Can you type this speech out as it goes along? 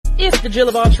It's the Jill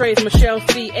of all trades, Michelle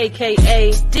C,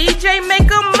 aka DJ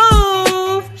Make a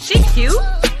Move. She cute.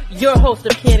 Your host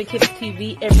of Candy Kisses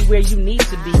TV, everywhere you need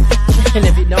to be. And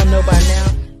if you don't know by now,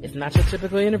 it's not your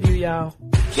typical interview, y'all.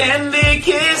 Candy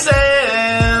Kisses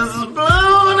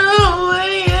blown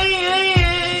away.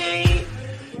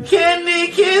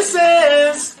 Candy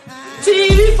Kisses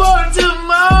TV for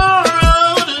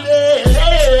tomorrow today.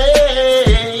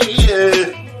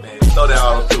 Man, throw that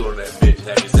auto-tune on that bitch.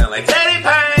 Have you sound like Teddy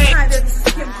Payne. Hi there, this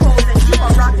is Kim Cole, and you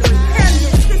are rocking with Candy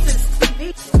Kisses TV.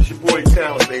 It's your boy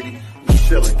Talent, baby.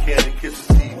 Michelle and Candy Kisses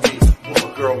TV. With my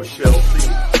girl Michelle C.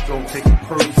 Don't take it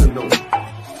personal.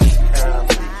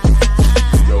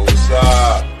 Yo, what's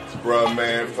up? It's Bruh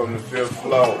Man from the fifth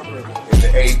floor. In the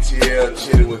ATL,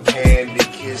 chilling with Candy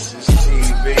Kisses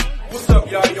TV. What's up,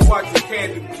 y'all? You're watching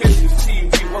Candy Kisses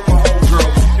TV. We're my homegirl,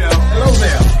 Michelle. Hello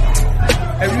there.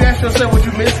 Have you asked yourself what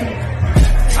you're missing?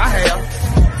 I have.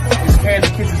 It's Candy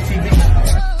Kisses TV.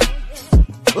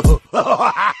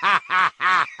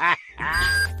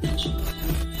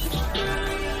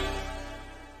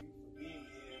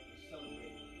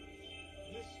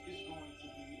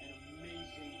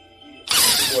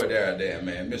 Boy, damn,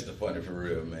 man. Mr. Funny for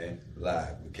real, man.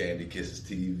 Live with Candy Kisses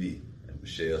TV and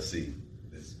Michelle C.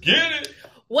 Let's get it.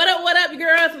 What up,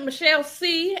 girls? Michelle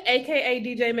C, aka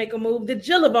DJ Make a Move, the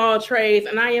Jill of all trades,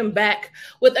 and I am back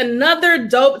with another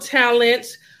dope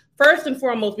talent. First and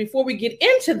foremost, before we get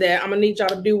into that, I'm gonna need y'all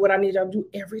to do what I need y'all to do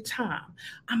every time.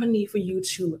 I'm gonna need for you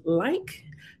to like,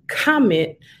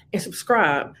 comment, and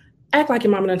subscribe. Act like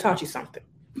your mama done taught you something.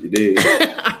 You did.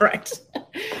 All right.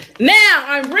 Now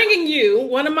I'm bringing you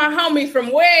one of my homies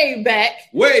from way back.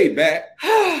 Way back.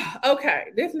 Okay,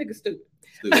 this nigga stupid.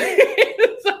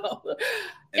 So,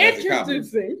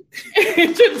 introducing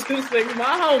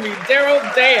my homie Daryl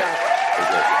Dale.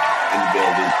 In the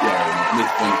building, Mr.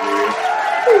 Funny for real.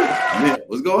 Man,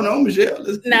 what's going on, Michelle?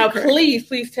 Now,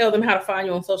 please tell them how to find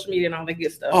you on social media and all that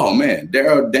good stuff. Oh man,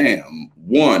 Daryl Damn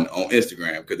won on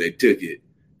Instagram because they took it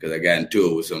because I got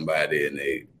into it with somebody and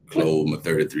they closed my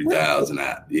 33,000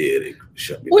 out. Yeah, they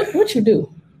shut me down. What you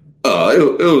do?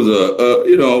 It was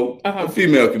a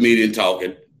female comedian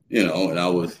talking, and I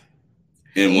was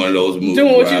in one of those movies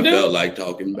where I felt like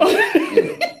talking about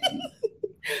it.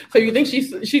 So you think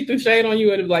she threw shade on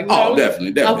you and was like, no? Oh,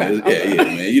 definitely. Okay. Yeah,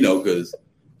 man. Because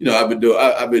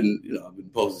I've been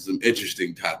posting some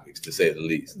interesting topics to say the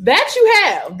least. That you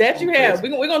have.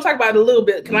 We're gonna talk about it a little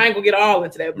bit because I ain't gonna get all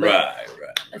into that. Right.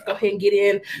 Let's go ahead and get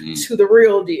into the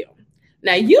real deal.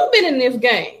 Now you've been in this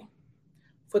game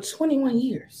for 21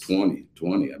 years. 20.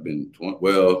 I've been 20.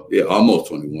 Well, yeah, almost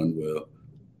 21. Well,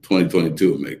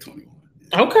 2022 will make 21.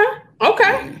 Okay.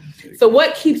 Yeah. So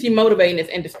what keeps you motivated in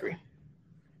this industry?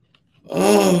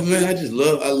 Oh man,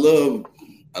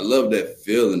 I love that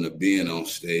feeling of being on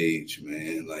stage,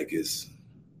 man. Like it's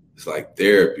like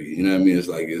therapy, you know what I mean? It's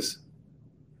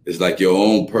like your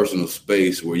own personal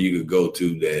space where you could go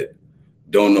to that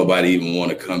don't nobody even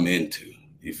want to come into.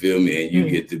 You feel me? And you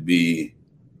get to be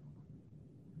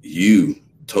you.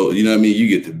 You know what I mean? You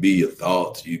get to be your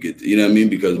thoughts. You get to, you know what I mean?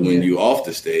 Because when you're off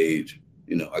the stage,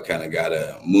 I kind of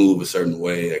gotta move a certain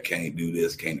way. I can't do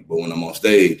this, but when I'm on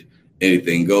stage,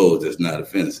 anything goes that's not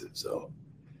offensive. So,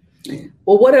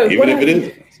 well, what have you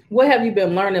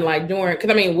been learning like during?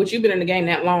 Because what you've been in the game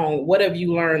that long, what have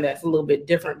you learned that's a little bit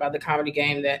different about the comedy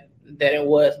game that it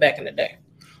was back in the day?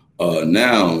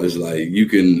 Now it's like you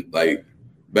can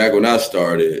back when I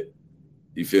started,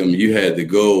 you feel me? You had to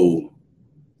go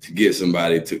to get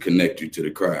somebody to connect you to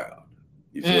the crowd.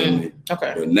 You feel me?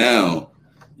 Okay. But now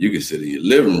you can sit in your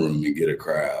living room and get a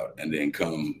crowd, and then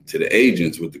come to the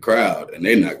agents with the crowd, and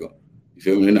they're not going. You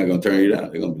feel me? They're not gonna turn you down.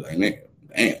 They're gonna be like, man,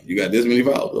 damn, you got this many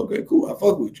followers. Okay, cool. I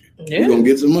fuck with you. Yeah. We're gonna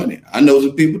get some money. I know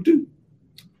some people too.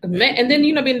 Man, and then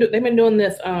they've been doing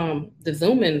this the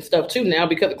Zoom and stuff too now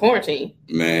because of quarantine.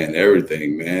 Man,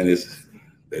 everything, man.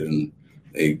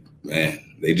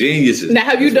 They geniuses. Now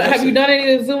have you done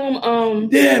any of the Zoom?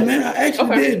 Yeah, man. I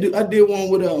actually did. I did one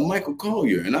with Michael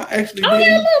Collier, and I actually. Oh,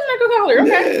 yeah, I love Michael Collier.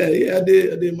 Okay. Yeah, I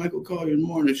did Michael Collier's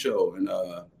morning show, and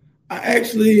I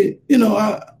actually,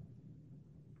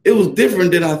 it was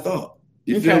different than I thought.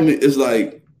 You feel me? It's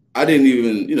like I didn't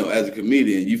even, as a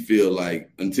comedian, you feel like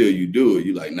until you do it,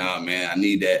 you're like, nah, man, I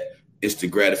need that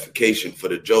instant gratification for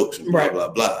the jokes and blah, blah,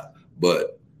 blah.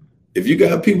 But if you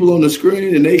got people on the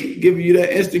screen and they give you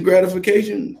that instant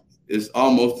gratification, it's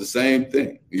almost the same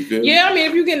thing. You feel me? Yeah,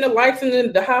 if you're getting the likes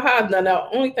and the ha-ha, the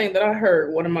only thing that I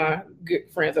heard, one of my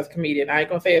good friends as a comedian, I ain't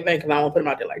going to say a thing because I don't want to put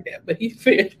him out there like that, but he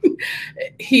said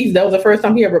that was the first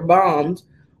time he ever bombed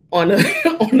on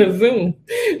a Zoom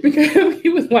because he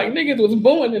was like, niggas was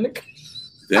booing in the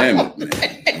damn it, man.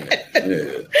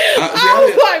 Yeah. I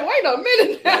was like, wait a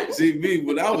minute. Like, see, me,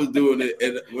 when I was doing it,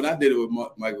 and when I did it with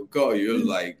Michael Collier, it was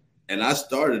like, and I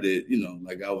started it, you know,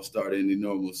 like I would start any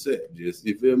normal set, just,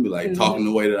 you feel me, like talking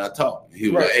the way that I talk. He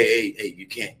was like, hey, you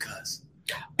can't cuss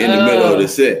in the middle of the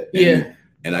set.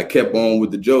 And I kept on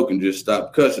with the joke and just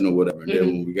stopped cussing or whatever. And then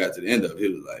when we got to the end of it, he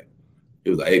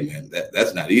was like, hey man,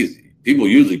 that's not easy. People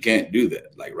usually can't do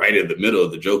that, like right in the middle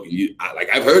of the joke. And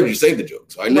I've heard you say the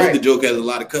joke, so I know the joke has a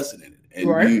lot of cussing in it.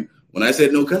 And when I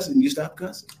said no cussing, you stopped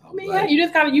cussing. I mean, you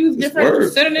just kind of use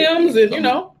different synonyms, and you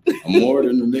know. I'm more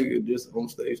than a nigga just on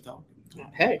stage talking.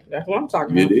 Hey, that's what I'm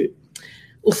talking about.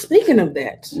 Well, speaking of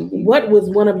that, what was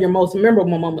one of your most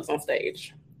memorable moments on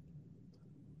stage?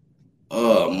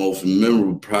 Most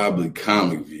memorable, probably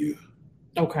Comic View.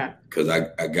 Okay. Because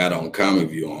I got on Comic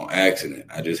View on accident.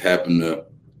 I just happened to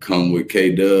come with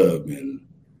K-Dub, and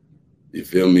you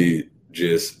feel me,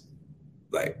 just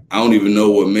like, I don't even know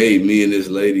what made me and this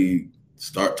lady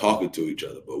start talking to each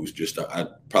other, but I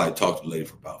probably talked to the lady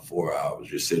for about 4 hours,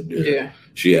 just sitting there. Yeah.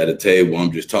 She had a table,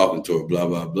 I'm just talking to her, blah,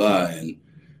 blah, blah, and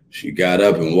she got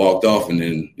up and walked off, and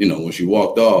then, you know, when she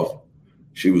walked off,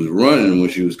 she was running when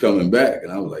she was coming back,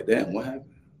 and I was like, damn, what happened?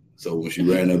 So when she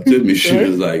ran up to me, she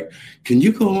was like, can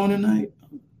you go on tonight?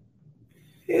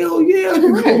 Hell yeah, I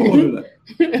can go on tonight.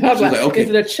 I was like, okay. Is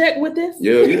it a check with this?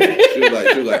 Yeah. She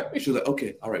was like,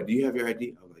 okay, all right. Do you have your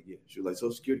ID? I was like, yeah. She was like,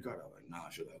 Social Security card? I was like, nah.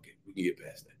 She was like, okay, we can get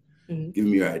past that. Give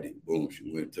me your ID. Boom.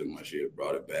 She went, took my shit,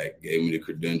 brought it back, gave me the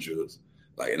credentials.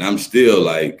 Like, and I'm still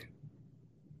like,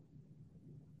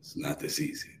 it's not this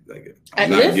easy. Like, I'm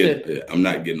not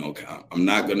getting on. I'm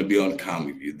not gonna be on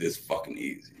Comic View this fucking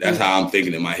easy. That's how I'm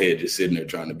thinking in my head, just sitting there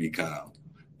trying to be calm.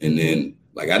 And then,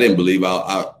 like, I didn't believe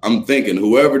I'm thinking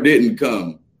whoever didn't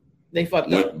come, they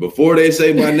fucked up. Before they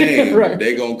say my name,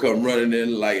 they gonna come running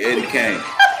in like Eddie Kane.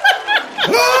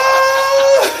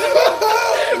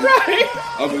 Right.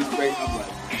 I'm like,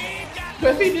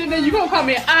 but if he did that, you gonna come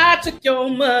in, I took your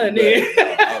money.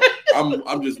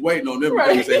 I'm just waiting on them to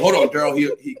come and say, hold on, Daryl,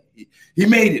 he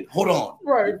made it. Hold on.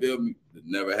 Right. You feel me? It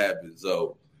never happened.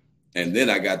 So, and then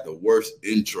I got the worst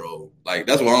intro. Like,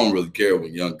 that's why I don't really care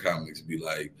when young comics be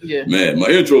like, man, my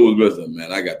intro was messed up,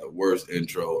 man. I got the worst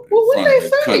intro in front of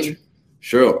the country.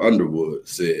 Cheryl Underwood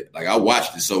said, like, I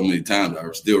watched it so many times, I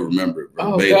still remember it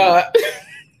verbatim. Oh, God.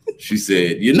 She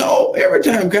said, you know, every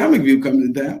time Comic View comes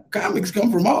in town, comics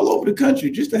come from all over the country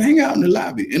just to hang out in the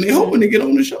lobby, and they're hoping to get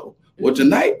on the show. Well,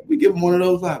 tonight, we give him one of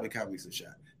those lobby comics a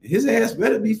shot. And his ass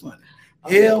better be funny.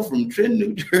 Hell from Trenton,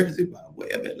 New Jersey, by way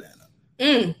of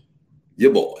Atlanta.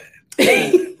 Your boy.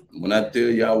 When I tell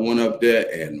you I went up there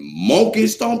and monkey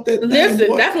stomped that thing.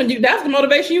 Listen, that's the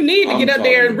motivation you need to get up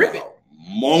there and rip it.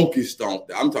 Monkey stomped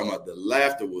it. I'm talking about the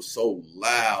laughter was so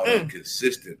loud and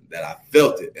consistent that I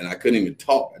felt it, and I couldn't even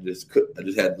talk. I just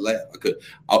had to laugh.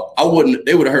 I wouldn't.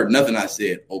 They would have heard nothing I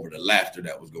said over the laughter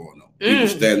that was going on. People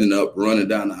standing up, running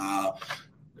down the aisle,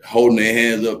 holding their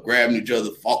hands up, grabbing each other,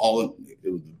 falling. It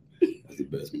was the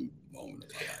best moment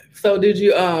of my life. So did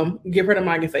you give her the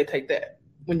mic and say, "Take that"?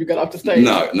 When you got off the stage?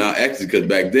 No, actually, because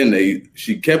back then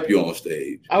she kept you on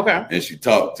stage. Okay. And she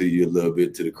talked to you a little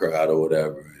bit, to the crowd or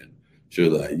whatever. And she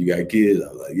was like, you got kids? I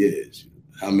was like, yeah.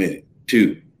 How many?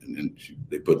 2. And then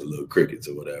they put the little crickets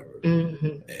or whatever.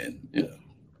 And, you know,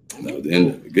 that was the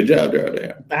end of it. Good job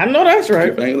there. I know that's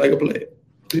right. Keep like a player.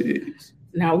 Please.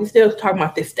 Now, we still talking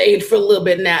about this stage for a little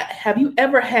bit now. Have you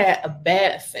ever had a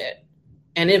bad set?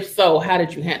 And if so, how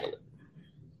did you handle it?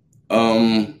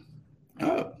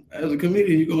 As a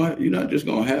comedian, you're not just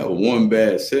gonna have one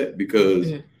bad set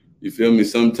because you feel me.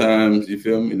 Sometimes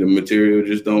the material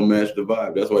just don't match the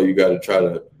vibe. That's why you got to try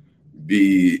to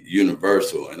be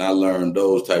universal. And I learned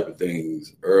those type of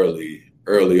things early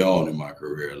on in my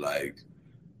career. Like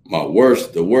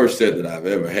the worst set that I've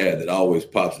ever had that always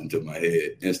pops into my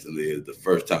head instantly is the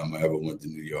first time I ever went to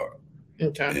New York.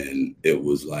 Okay. And it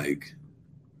was like.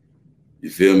 You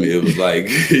feel me? It was like,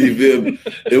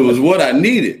 it was what I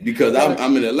needed because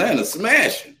I'm in Atlanta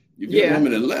smashing. You feel me? I'm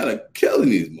in Atlanta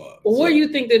killing these motherfuckers. Well, where do you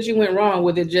think that you went wrong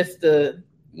with it? Just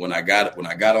when I got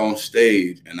on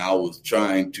stage and I was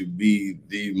trying to be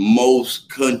the most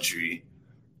country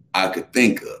I could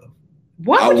think of.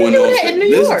 Why would you do that in New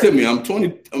York? Listen to me. I'm 23.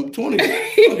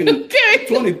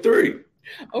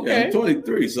 Okay. Yeah, I'm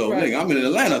 23. So nigga, I'm in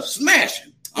Atlanta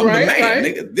smashing. I'm the man,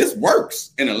 nigga. This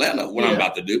works in Atlanta, what I'm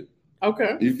about to do.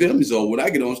 Okay. You feel me? So when I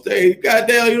get on stage,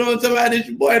 goddamn, you know what I'm talking about? This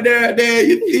your boy there,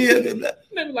 you feel me?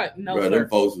 They be like, no, bro, them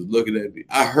folks was looking at me.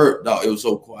 I heard, dog, it was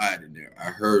so quiet in there. I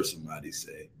heard somebody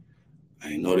say, I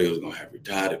didn't know they was going to have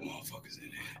retarded motherfuckers in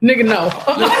there. Nigga, no.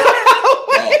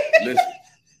 Listen,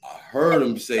 I heard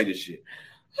them say this shit.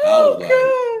 I was like,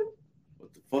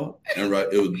 what the fuck? And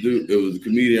it was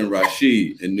comedian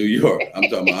Rashid in New York. I'm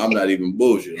talking about, I'm not even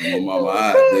bullshit. I'm on my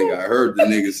eyes. Nigga, I heard the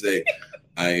nigga say,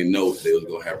 I ain't know if they was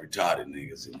gonna have retarded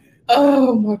niggas in there.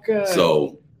 Oh my God.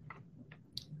 So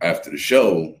after the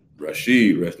show,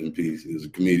 Rashid, rest in peace, he was a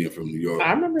comedian from New York.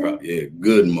 I remember. Yeah,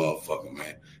 good motherfucker,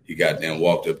 man. He goddamn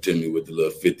walked up to me with the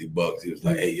little $50. He was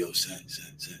like, hey, yo, son.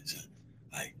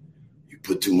 Like, you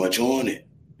put too much on it.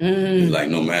 He's like,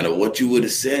 no matter what you would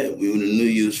have said, we would have knew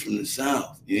you was from the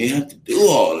South. You didn't have to do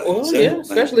all that. Well, yeah,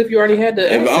 especially if you already had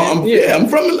the accent. I'm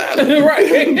from Atlanta.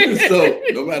 Right. So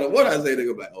no matter what I say, they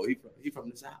go like, oh, he from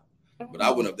the South. But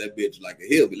I went up that bitch like a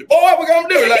hillbilly. Boy, what we gonna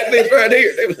do? Like this right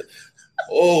here. They was like,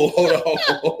 oh, hold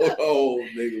on,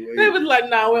 nigga. They was like,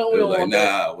 nah, we don't want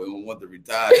that. We don't want the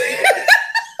retired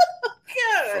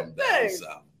from down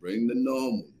south. Bring the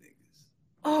normal.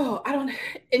 Oh, I don't.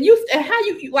 And how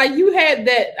you like you had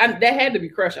that? That had to be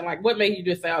crushing. Like, what made you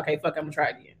just say, "Okay, fuck, I'm gonna try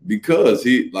again"? Because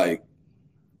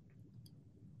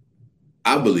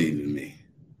I believe in me.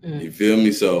 You feel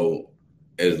me? So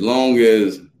as long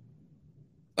as,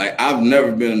 I've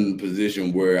never been in a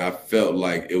position where I felt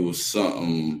like it was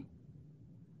something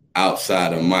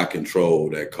outside of my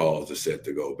control that caused the set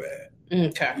to go bad.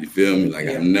 Okay. You feel me?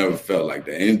 I've never felt like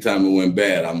that. Anytime it went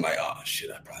bad, I'm like, oh shit,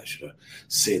 I probably should have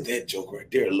said that joke right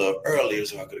there a little earlier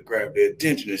so I could have grabbed their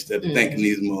attention instead of thinking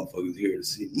these motherfuckers here to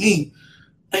see me.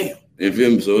 Damn. You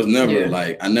feel me? So it's never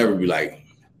I never be like,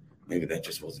 maybe that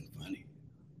just wasn't funny.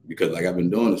 Because I've been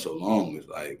doing it so long, it's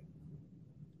like,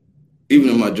 even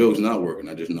if my joke's not working,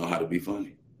 I just know how to be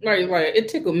funny. Right. It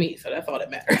tickled me, so that's all that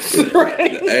matters.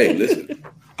 Right. Hey, listen.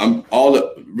 All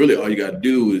you gotta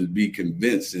do is be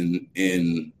convincing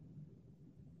in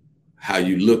how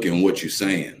you look and what you're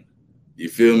saying. You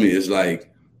feel me? It's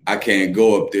like I can't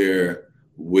go up there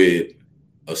with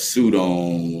a suit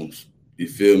on, you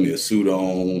feel me? A suit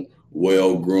on,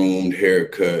 well-groomed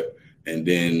haircut, and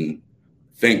then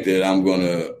think that I'm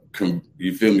gonna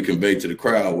convey to the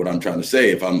crowd what I'm trying to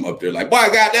say. If I'm up there like, boy,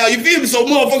 goddamn, you feel me? So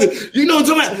motherfucker, you know what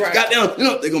I'm talking about? Right.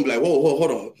 Goddamn, they're gonna be like, whoa, hold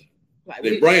on.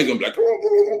 Their brain's gonna be like,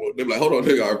 they're like, hold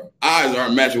on, our eyes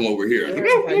aren't matching what we're hearing.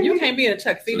 Like, you can't be in a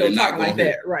tuxedo talking like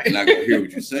that, right? They're not gonna hear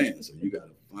what you're saying. So you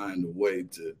gotta find a way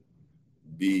to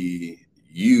be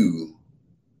you,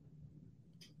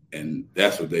 and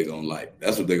that's what they're gonna like.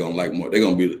 That's what they're gonna like more. They're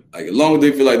gonna be like, as long as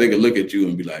they feel like they can look at you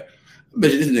and be like, I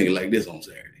bet you this nigga like this on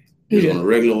Saturday. This on a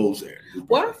regular old Saturday.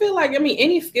 Well, I feel like,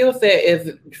 any skill set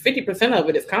is 50% of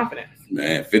it is confidence.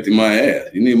 Man, 50 my ass.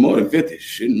 You need more than 50.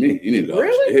 Shitting me. You need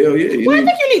really? Hell yeah. I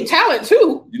think you need talent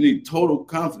too. You need total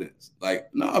confidence.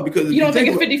 Because you don't think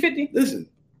it's 50-50? Listen,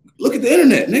 look at the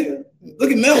internet, nigga.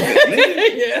 Look at Melvin,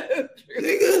 nigga. Yeah.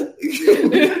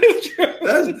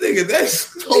 Nigga.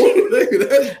 That's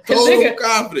total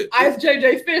confidence. Ice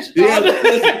JJ Fish.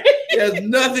 He has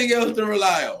nothing else to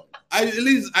rely on. At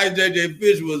least Ice JJ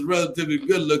Fish was relatively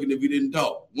good looking if he didn't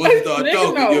talk. Once he started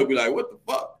talking, you'll be like, what the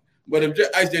fuck? But if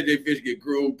Ice JJ Fish get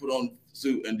groomed, put on a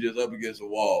suit, and just up against a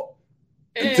wall,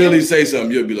 until he say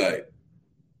something, you'll be like,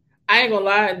 I ain't gonna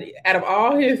lie, out of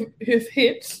all his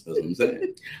hits, that's what I'm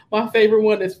saying. My favorite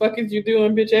one is "Fuck Is You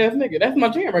Doing, Bitch Ass Nigga." That's my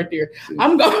jam right there.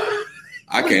 I'm going.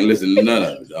 I can't listen to none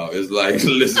of it, dog. It's like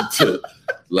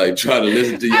try to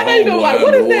listen to your homeboy like,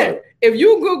 what is underwater. that? If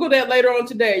you Google that later on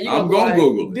today, I'm gonna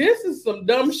Google it. This is some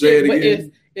dumb shit, but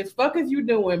it's "Fuck Is You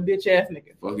Doing, Bitch Ass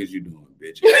Nigga." Fuck is you doing,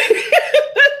 bitch?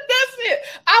 That's it.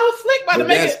 I was slick by to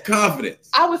make it. That's confidence.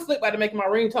 I was slick by to make my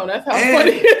ringtone. That's how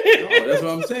funny. That's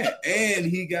what I'm saying. And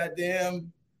he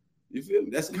goddamn, you feel me?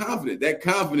 That's confidence. That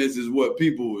confidence is what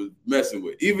people was messing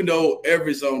with. Even though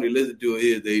every song they listen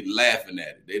to they laughing at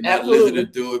it. They're not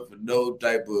listening to it for no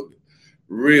type of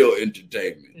real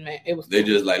entertainment. Man, it was. They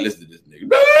just like, listen to this nigga.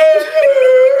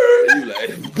 You like,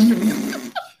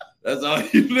 that's all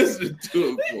you listen to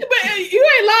him for. But you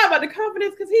ain't lying about the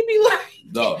confidence because he be like,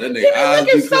 no, that nigga he eyes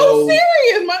looking be so closed.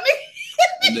 serious, my nigga.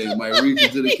 That nigga might reach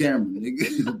into the camera,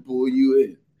 nigga, pull you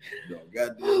in. No,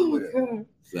 goddamn well.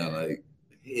 Sound like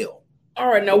hell. All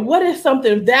right, now what is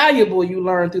something valuable you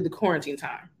learned through the quarantine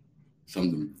time?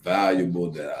 Something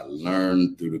valuable that I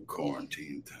learned through the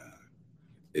quarantine time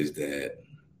is that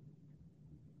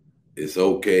it's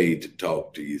okay to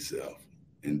talk to yourself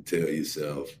and tell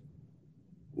yourself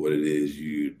what it is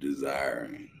you're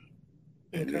desiring.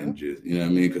 And then just, you know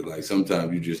what I mean? Because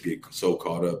sometimes you just get so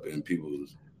caught up in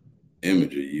people's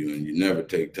image of you and you never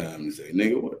take time to say,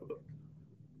 nigga,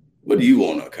 what do you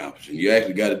want to accomplish? And you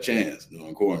actually got a chance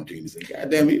during quarantine to say, God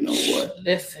damn it, you know what?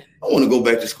 Listen. I want to go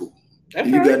back to school. That's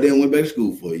and you right. goddamn went back to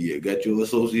school for a year. Got your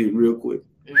associate real quick.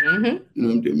 Mm-hmm. You know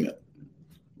what I'm doing?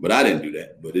 But I didn't do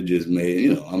that. But it just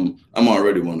made, I'm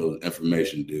already one of those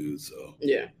information dudes. So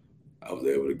yeah, I was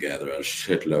able to gather a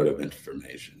shitload of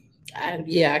information.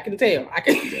 I can tell. I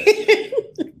can. Definitely.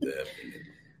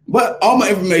 But all my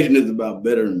information is about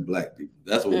bettering Black people.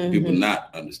 That's what people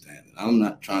not understanding. I'm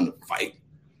not trying to fight,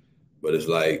 but it's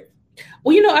like.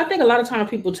 Well, you know, I think a lot of times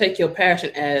people take your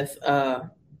passion as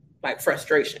like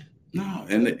frustration. No,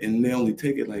 and they only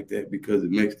take it like that because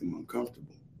it makes them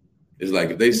uncomfortable. It's like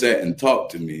if they sat and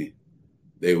talked to me,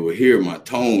 they would hear my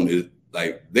tone is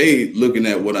like they looking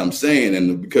at what I'm saying,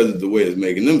 and because of the way it's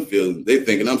making them feel, they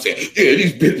thinking I'm saying, yeah,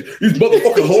 these bitches, these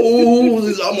motherfucking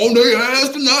hoes, I'm on their ass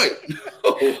tonight.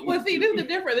 Well, see, this is the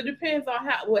difference. It depends on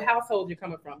what household you're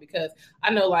coming from, because I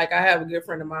know, like, I have a good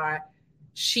friend of mine.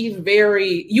 She's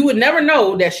you would never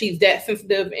know that she's that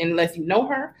sensitive unless you know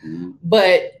her,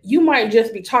 but you might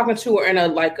just be talking to her in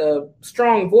a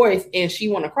strong voice and she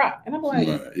want to cry. And I'm like,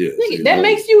 that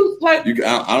makes you like,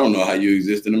 I don't know how you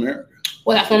exist in America.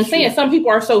 Well, that's what I'm saying. Some people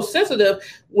are so sensitive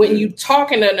when you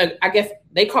talk in I guess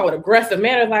they call it aggressive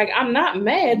manner. Like, I'm not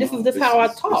mad. This is just how I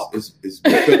talk. It's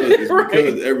because, right.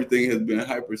 Because everything has been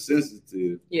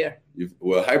hypersensitive. Yeah.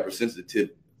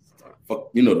 Hypersensitive. Fuck,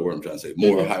 you know the word I'm trying to say.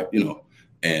 More hype, you know.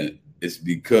 And it's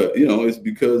because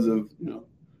of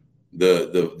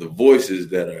the voices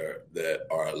that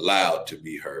are allowed to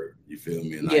be heard. You feel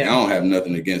me? And like, I don't have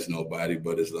nothing against nobody,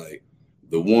 but it's like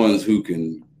the ones who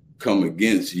can come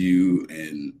against you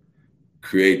and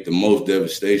create the most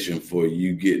devastation for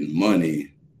you getting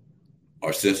money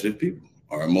are sensitive people,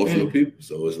 are emotional people.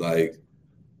 So it's like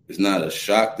it's not a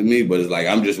shock to me, but it's like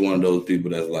I'm just one of those people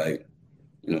that's like,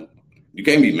 you know. You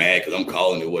can't be mad because I'm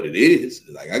calling it what it is.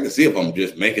 Like, I can see if I'm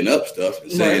just making up stuff and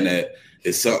saying that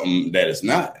it's something that it's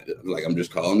not. Like, I'm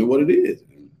just calling it what it is.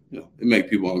 And, you know, it makes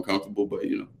people uncomfortable, but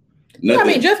you know. Nothing. I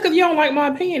mean, just because you don't like my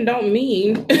opinion don't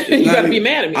mean you got to be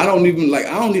mad at me.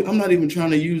 I'm not even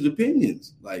trying to use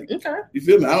opinions. Like, you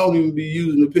feel me? I don't even be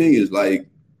using opinions. Like,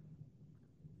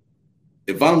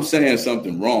 if I'm saying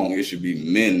something wrong, it should be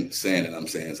men saying that I'm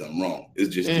saying something wrong.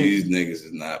 It's just these niggas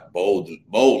is not bold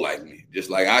like me. Just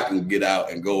like I can get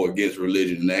out and go against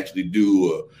religion and actually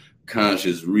do a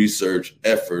conscious research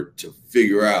effort to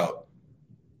figure out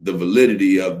the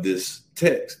validity of this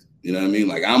text. You know what I mean?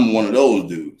 Like, I'm one of those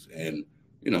dudes. And,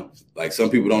 you know, like, some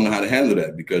people don't know how to handle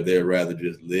that because they'd rather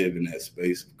just live in that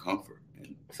space of comfort.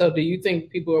 So do you think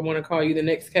people want to call you the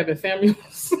next Kevin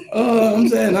Samuels? I'm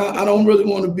saying I don't really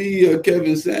want to be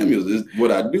Kevin Samuels.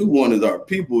 What I do want is our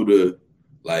people to,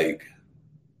 like,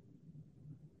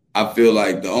 I feel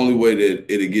like the only way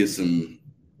that it'll get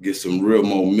some real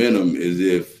momentum is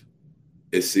if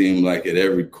it seemed like at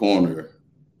every corner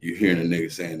you're hearing a nigga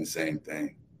saying the same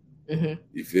thing.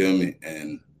 You feel me?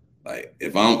 And like,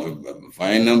 if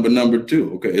I ain't number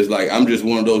two, okay, it's like I'm just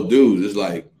one of those dudes. It's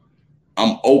like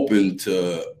I'm open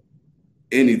to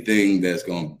anything that's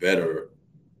gonna better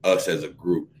us as a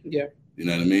group. Yeah. You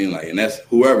know what I mean? Like, and that's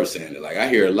whoever's saying it. Like, I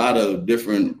hear a lot of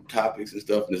different topics and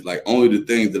stuff, and it's like only the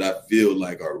things that I feel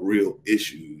like are real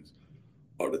issues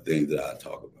are the things that I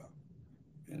talk about.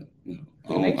 And, you know,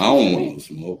 I don't want no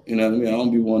smoke. You know what I mean? I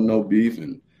don't be wanting no beef,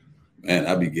 and man,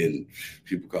 I be getting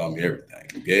people call me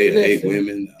everything. Gay, I hate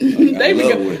women. I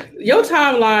love women. Your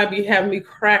timeline be having me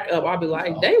crack up. I'll be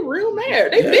like, they real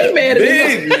mad. They big mad at me.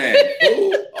 Big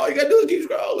mad. All you gotta do is keep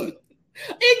scrolling.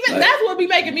 Exactly. Like, that's what be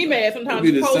making me mad sometimes.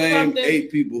 It'll be the same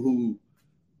 8 people who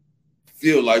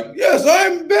feel like, yes,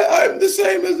 I'm the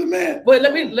same as a man. But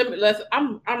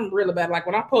I'm really bad. Like,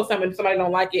 when I post something and somebody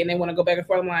don't like it and they want to go back and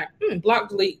forth, I'm like, block,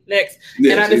 delete, next,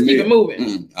 and I just keep it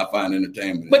moving. I find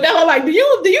entertainment. But they're like, do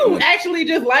you actually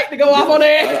just like to go off on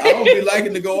that? I don't be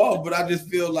liking to go off, but I just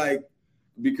feel like,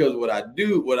 because what I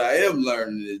am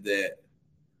learning is that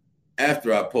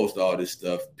after I post all this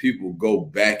stuff, people go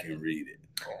back and read it.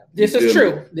 This is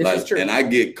true. This is true. And I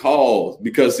get calls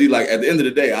because, see, like, at the end of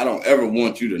the day, I don't ever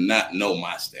want you to not know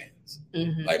my stance.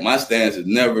 Like, my stance is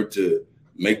never to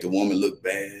make the woman look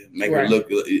bad, make her look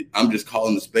good. I'm just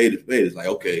calling the spade a spade. It's like,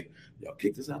 okay, y'all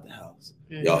kicked us out the house.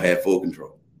 Y'all had full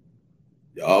control.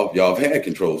 Y'all have had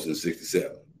control since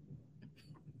 67.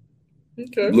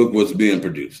 Okay. Look what's being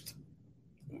produced.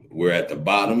 We're at the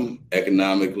bottom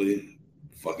economically,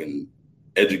 fucking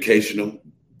educational,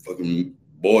 fucking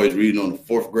boys reading on the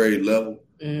 4th grade level.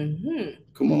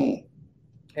 Come on.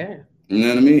 Yeah. You know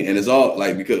what I mean? And it's all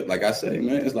like, because like I say,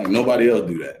 man, it's like nobody else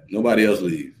do that. Nobody else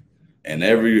leave. And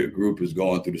every group is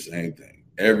going through the same thing.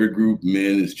 Every group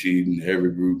men is cheating.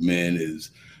 Every group men is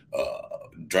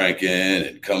drinking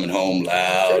and coming home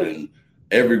loud. And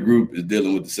every group is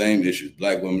dealing with the same issues.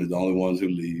 Black women is the only ones who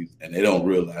leave. And they don't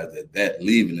realize that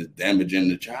leaving is damaging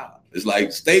the child. It's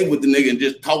like, stay with the nigga and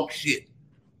just talk shit.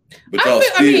 But y'all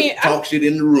talk shit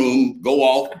in the room, go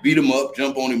off, beat him up,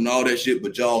 jump on him and all that shit.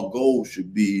 But y'all goal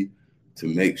should be to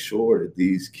make sure that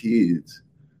these kids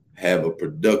have a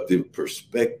productive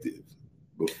perspective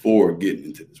before getting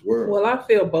into this world. Well, I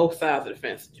feel both sides of the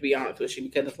fence, to be honest with you,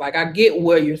 because it's like, I get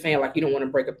what you're saying, like you don't want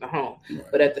to break up the home, Right.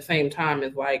 but at the same time,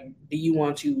 it's like, do you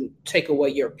want to take away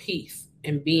your peace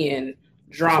and be in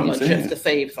drama That's what I'm saying. just to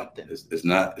save something? It's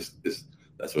not.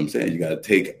 That's what I'm saying. You got to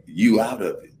take you out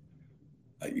of it.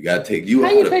 Like you got to take you How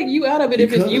out you of take it. you out of it if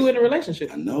it's Because- you in a relationship?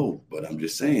 I know, but I'm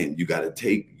just saying you got to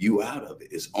take you out of it.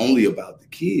 It's only about the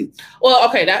kids. Well,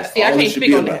 okay, I That's can't all it should speak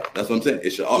be on about. that. That's what I'm saying.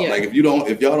 It should all, Yeah. like if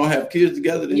y'all don't have kids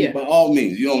together, then Yeah. by all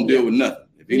means you don't deal Yeah. with nothing.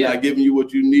 If he's Yeah. not giving you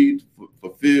what you need to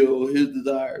fulfill his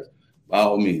desires, by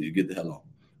all means you get the hell on.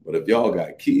 But if y'all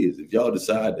got kids, if y'all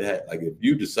decide to have, like if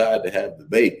you decide to have the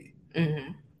baby,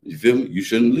 Mhm. you feel me? You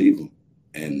shouldn't leave them.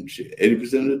 And shit,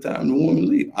 80% of the time the woman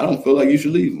leave. I don't feel like you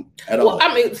should leave him at all. Well,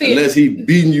 I mean, see, Unless he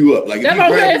beating you up. Like if that's he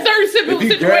what I'm saying. grabbing- Certain if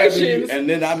he grabbing you, situations. and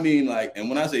then I mean like, and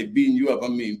when I say beating you up, I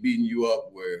mean beating you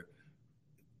up where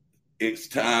it's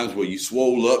times where you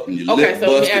swole up and your Okay, lip so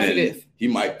let me busted ask you and this. he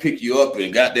might pick you up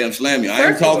and goddamn slam you. I ain't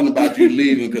First of talking all- about you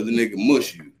leaving because the nigga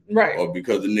mush you Right. or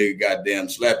because the nigga goddamn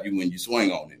slap you when you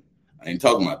swing on him. I ain't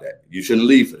talking about that. You shouldn't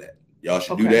leave for that. Y'all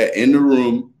should do Okay. that in the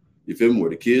room. You feel me? Where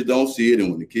the kids don't see it,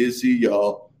 and when the kids see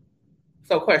y'all.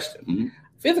 So, question: Mhm.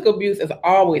 Physical abuse is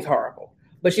always horrible,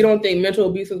 but you don't think mental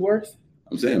abuse is worse?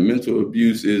 I'm saying mental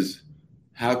abuse is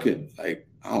how can like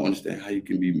I don't understand how you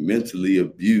can be mentally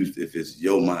abused if it's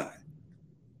your mind.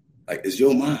 Like it's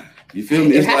your mind. You feel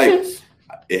me? It It's happens.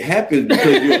 like it happens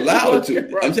because you allow it to.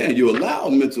 Right. I'm saying you allow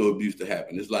mental abuse to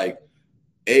happen. It's like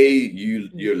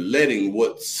you're letting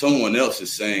what someone else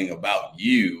is saying about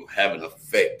you have an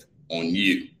effect on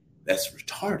you. That's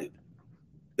retarded.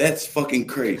 That's fucking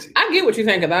crazy. I get what you're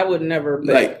saying because I would never.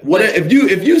 But, Like what if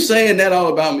you saying that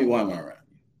all about me? Why am I around you?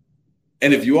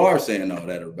 And if you are saying all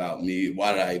that about me,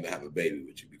 why did I even have a baby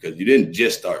with you? Because you didn't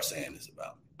just start saying this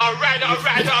about me. All right.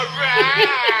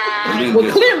 You didn't Well,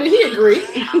 just- clearly he agreed.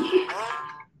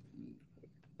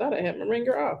 Thought I had my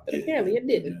ringer off, but apparently it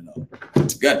didn't. You know,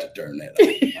 got to turn that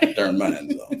off. I turned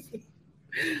mine off.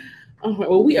 All right,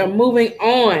 well, we are moving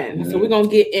on, so we're gonna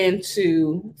get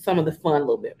into some of the fun a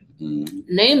little bit. Mhm.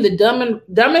 Name the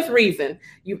dumbest reason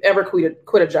you've ever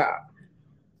quit a job.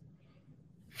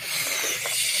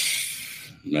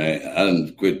 Man, I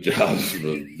didn't quit jobs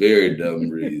for very dumb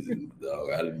reasons,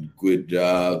 dog. I didn't quit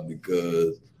jobs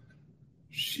because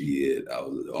shit, I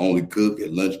was the only cook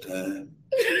at lunchtime.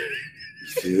 You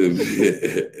feel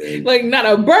me? And- Like, not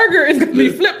a burger is gonna be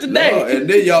flipped today. No, and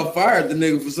then y'all fired the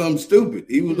nigga for something stupid.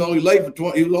 He was only late for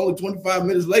 20. He was only 25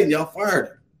 minutes late, and y'all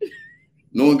fired him.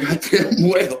 No one got damn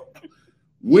well.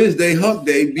 Wednesday hump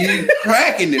day be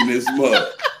cracking in this mug.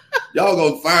 Y'all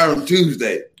gonna fire him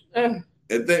Tuesday. Uh.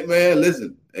 And think, man,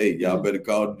 listen, hey, y'all better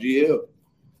call the GM.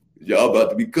 Y'all about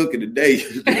to be cooking today.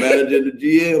 The manager and the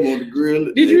GM on the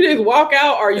grill. Did you just walk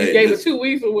out, or you Hey, gave it listen. 2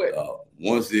 weeks, or what?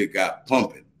 Once it got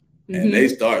pumping, Mhm. and they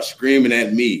start screaming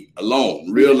at me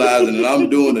alone, realizing that I'm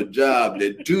doing a job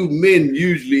that two men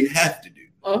usually have to do.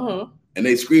 Uh-huh. And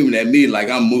they screaming at me like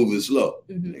I'm moving slow.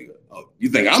 Mhm. Nigga, oh, you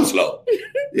think I'm slow?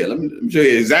 Yeah, let me show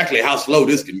you exactly how slow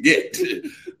this can get.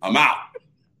 I'm out.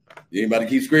 You ain't about to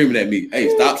keep screaming at me. Hey,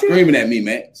 stop screaming at me,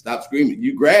 man. Stop screaming.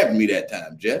 You grabbed me that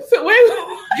time, Jeff. So wait,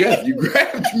 Jeff, you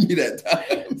grabbed me that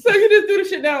time. so you just threw the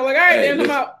shit down, like, all right, Hey, then I'm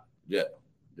listen. out. Jeff,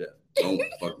 don't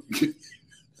fucking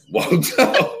walk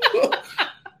down.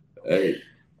 Hey,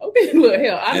 Okay, look,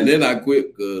 hell, and then I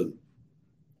quit because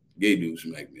gay dude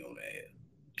smacked me on the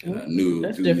ass. And I knew it was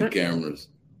That's too many different. cameras.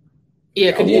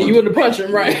 yeah, because I you wanted would have punched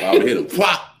him, right? I would hit him.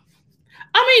 Pop.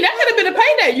 I mean, that could have been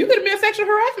a payday. You could have been sexual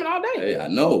harassment all day. Hey, I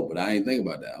know, but I ain't think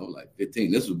about that. I was like 15.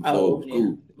 This was before Oh, it was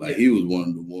cool. Like he was one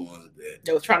of the ones that,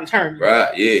 They was trying to turn you.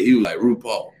 right? Yeah, he was like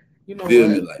RuPaul. You know Feel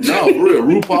what? me? Like, no, for real,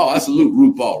 RuPaul. I salute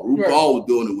RuPaul. RuPaul Right. was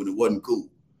doing it when it wasn't cool.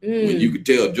 Mm, When you could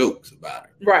tell jokes about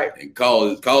it right. and call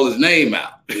his name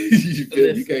out. You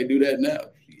feel me? You can't do that now.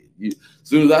 As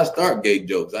soon as I start gay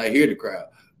jokes, I hear the crowd.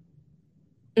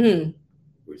 Mm.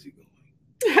 Where's he going?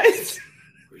 now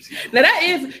Where's he going? that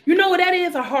is, you know what, that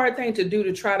is a hard thing to do,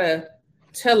 to try to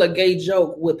tell a gay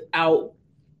joke without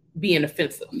being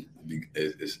offensive.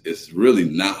 It's really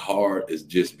not hard. It's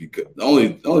just because the only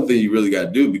thing you really got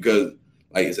to do, because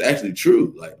like it's actually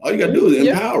true. Like all you got to do is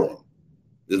Yeah. empower them.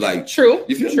 It's like True.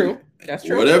 you feel True. me? That's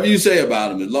true. Whatever you say about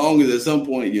them, as long as at some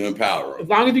point you empower As them,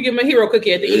 long as you give them a hero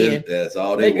cookie at the end. that's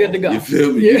all They they good want. to go. You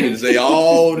feel me? Yeah. You can say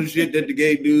all the shit that the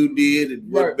gay dude did,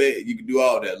 and what Right. bad. You can do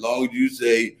all that. As long as you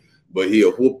say, but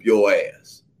he'll whoop your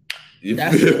ass. You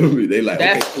That's feel me? They like,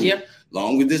 That's okay, cool. yeah.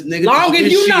 Long as this nigga Long talking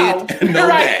as you shit know, and know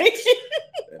right?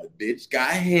 that the bitch got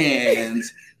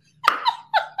hands.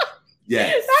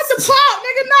 Yes. That's the plot,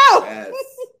 nigga. No. Yes.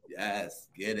 Yes,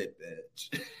 get it,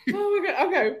 bitch. Oh my God.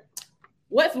 Okay.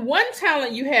 What's one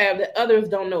talent you have that others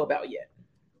don't know about yet?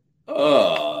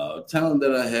 Talent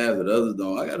that I have that others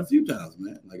don't. I got a few talents,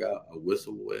 man. Like I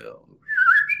whistle well.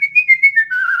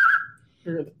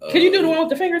 Can you do the one with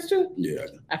the fingers too? Yeah,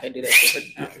 I can do that.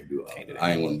 I can do all that.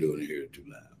 I ain't want to do it in here too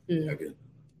loud. I can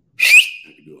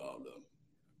do all of them.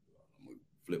 I'm gonna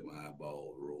flip my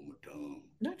eyeball, roll my tongue.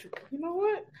 Not true. You know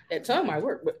what? That tongue might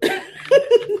work, but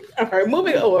all right,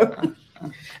 moving on.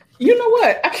 You know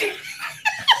what? I can't.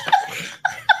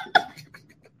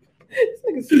 This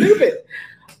nigga's stupid.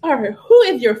 All right, who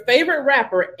is your favorite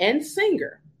rapper and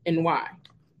singer, and why?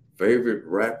 Favorite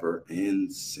rapper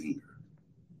and singer,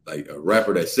 like a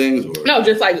rapper that sings, or no,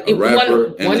 just like a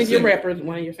rapper one of your rappers,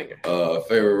 one of your singers.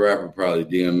 Favorite rapper probably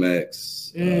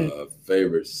DMX.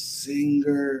 Favorite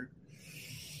singer.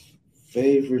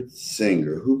 Favorite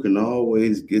singer who can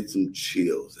always get some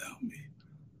chills out of me.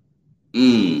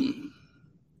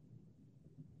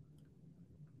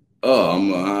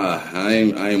 I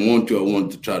ain't want to. I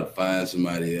wanted to try to find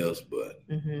somebody else, but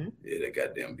yeah, that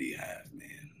goddamn Beehive,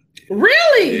 man. Yeah.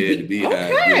 Really? Yeah, the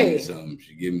Beehive give me something.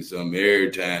 She give me something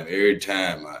every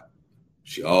time.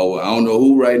 She always. I don't know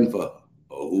who writing for her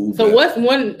or who. So what's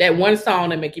one song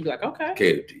that make you be like, okay?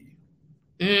 Cater to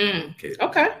You.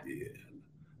 Okay. Yeah,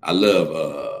 I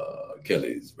love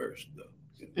Kelly's verse though.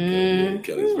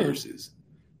 Kelly's verses.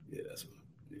 Yeah, that's what.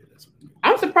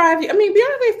 I'm surprised. I mean,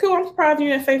 Beyonce's cool. I'm surprised you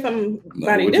didn't say something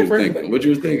different. What you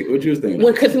was thinking?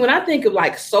 Because when I think of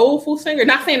like soulful singer,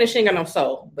 not saying that she ain't got no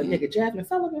soul, but nigga, Jasmine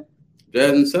Sullivan.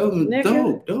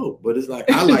 Dope. But it's like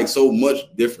I like so much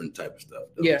different type of stuff.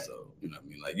 Though. Yeah. So you know what I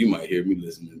mean? Like you might hear me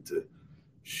listening to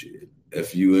shit.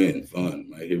 FUN, fun.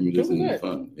 Might hear me listening to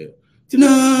fun. Yeah.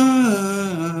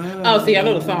 Tonight. Oh, see, I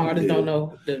know the song. I just don't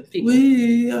know the people.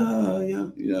 We are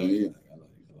young. You know what I mean?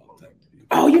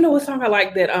 Oh, you know what song I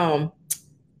like that?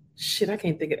 Shit, I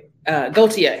can't think of it.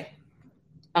 Gaultier.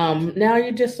 Now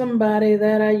you're just somebody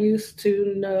that I used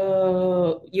to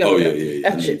know. Yeah.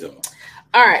 That's shit.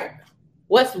 All right.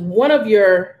 What's one of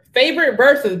your favorite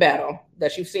versus battle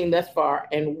that you've seen thus far,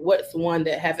 and what's one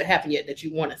that hasn't happened yet that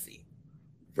you want to see?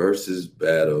 Versus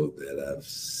battle that I've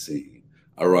seen.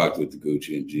 I rocked with the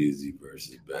Gucci and Jeezy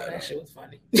versus battle. Oh, that shit was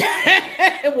funny.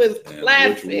 It was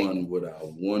classic. Which one would I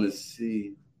want to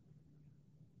see?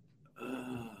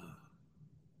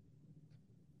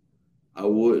 I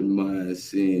wouldn't mind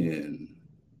seeing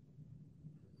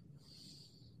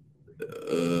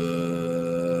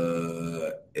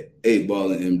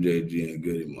 8Ball and MJG and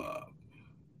Goody Mob.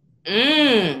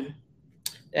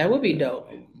 That would be dope.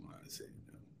 I wouldn't mind seeing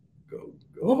them. Go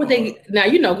what would they? Now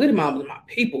you know Goody Mob is my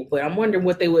people, but I'm wondering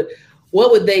what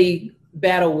would they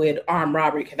battle with armed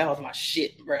robbery? Because that was my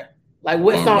shit, bruh. Like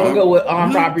what song would go with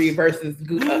armed robbery versus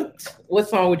what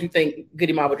song would you think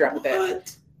Goody Mob would drop with that?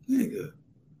 What? Nigga.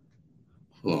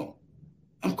 Hold on.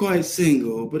 I'm quite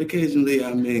single, but occasionally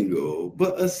I mingle.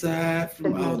 But aside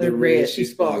from all the red, she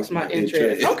sparks my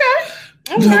interest. Okay.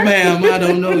 No, ma'am, I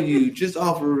don't know you. Just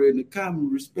offering the common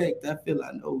respect. I feel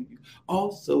I know you.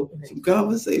 Also, some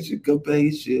conversation,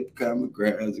 companionship, common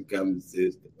grounds, and common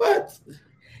system. But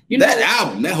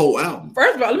that whole album.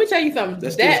 First of all, let me tell you something.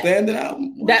 That's the standard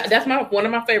album. That's one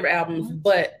of my favorite albums.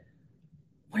 But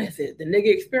what is it? The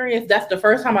Nigga Experience. That's the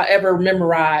first time I ever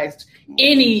memorized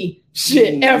any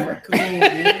shit ever.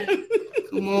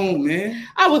 Come on, man.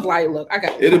 I was like, look, I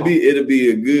got. It'll be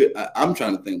a good. I'm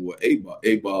trying to think what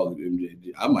 8Ball and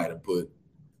MJG. I might have put.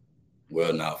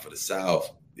 Well, now for the South,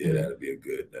 yeah, that'd be a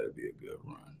good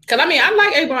run. Cause I mean, I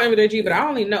like 8Ball and MJG, but I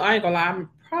only know. I ain't gonna lie. I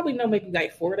probably know maybe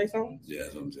like 4 of their songs. Yeah,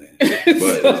 that's what I'm saying. But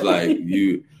it's like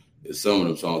it's some of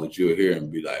them songs that you'll hear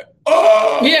and be like,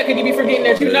 oh, yeah, could you be forgetting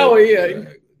that you know it? Yeah.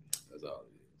 Exactly. That's all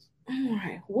it is. All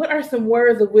right. What are some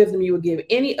words of wisdom you would give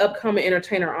any upcoming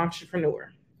entertainer or entrepreneur?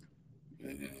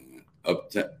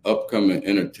 Upcoming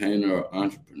entertainer or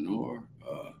entrepreneur,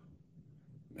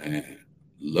 man,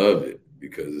 love it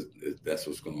because that's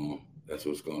what's gonna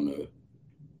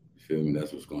feel me.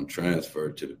 That's what's gonna transfer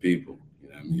to the people. You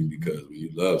know what I mean? Because when you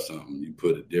love something, you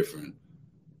put a different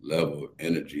level of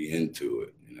energy into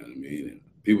it. You know what I mean? And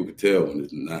people can tell when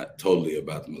it's not totally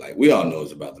about them. Like we all know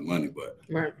it's about the money, but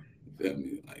right. You feel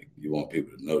me? Like you want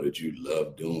people to know that you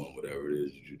love doing whatever it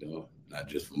is that you're doing, not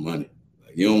just for money.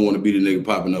 Like you don't want to be the nigga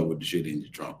popping up with the shit in your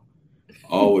trunk.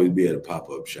 Always be at a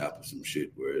pop-up shop or some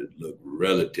shit where it look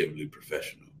relatively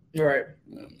professional. Right.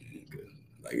 You know what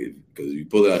I mean? Because you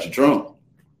pull it out your trunk,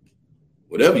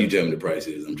 whatever you tell me the price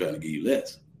is, I'm trying to give you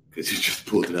less. Because you just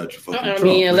pulled it out your fucking trunk.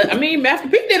 I mean, Master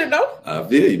P did it though. I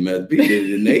feel you. Master P did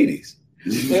it in the 80s.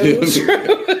 That's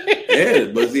true.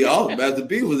 Yeah, but see, Master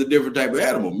P was a different type of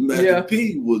animal. Master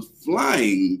P was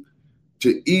flying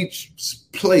to each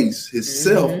place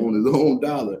himself on his own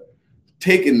dollar,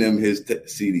 taking them his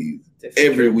CDs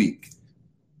every week.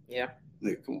 Yeah.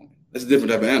 Like, come on. That's a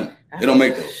different type of animal. They don't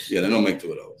make those. Yeah, they don't make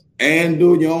two of those. And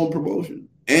doing your own promotion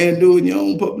and doing your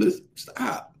own publicity.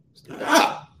 Stop.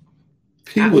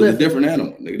 People is a different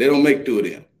animal. They don't make two of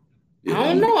them. I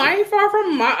don't know. I ain't far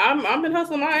from him. I've been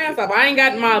hustling my ass off. I ain't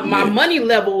got my money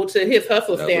level to his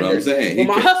hustle standards. What I'm saying.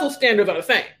 But my hustle standards are the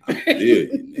same. I feel you,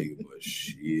 nigga, but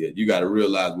shit, you got to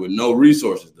realize with no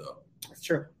resources though. That's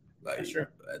true. Like, That's true.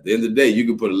 At the end of the day, you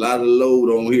can put a lot of load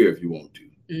on here if you want to.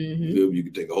 Mm-hmm. You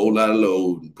can take a whole lot of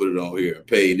load and put it on here and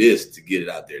pay this to get it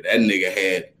out there. That nigga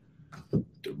had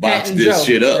to box this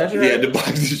shit up. Right. He had to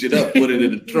box this shit up, put it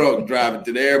in the trunk, drive it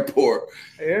to the airport,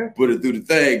 put it through the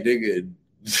thing, nigga, and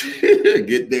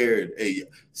get there and hey,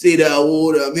 see that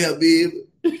water? I'm here, baby.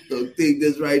 Don't think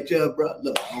this right, here, bro.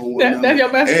 Look, I don't want that's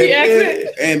your best accent.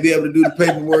 And be able to do the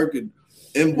paperwork and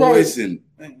invoice and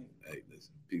man, hey,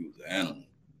 listen, people's an animal.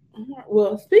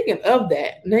 Well, speaking of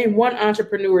that, name one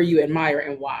entrepreneur you admire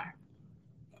and why.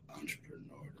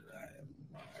 Entrepreneur that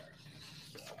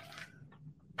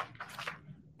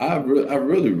I admire. I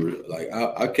really like.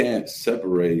 I can't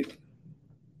separate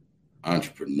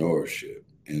entrepreneurship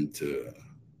into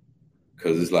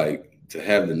because it's like to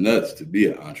have the nuts to be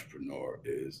an entrepreneur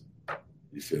is,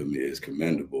 you feel me, is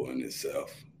commendable in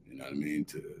itself. You know what I mean?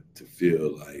 To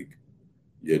feel like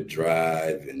your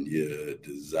drive and your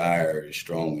desire is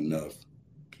strong enough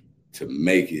to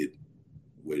make it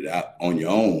without on your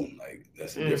own. Like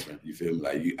that's a different. You feel me?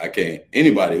 Like I can't.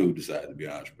 Anybody who decides to be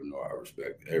an entrepreneur, I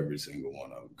respect every single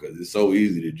one of them because it's so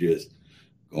easy to just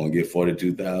go and get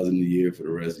 $42,000 a year for the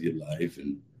rest of your life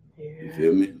and you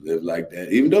feel me, live like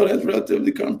that. Even though that's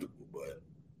relatively comfortable, but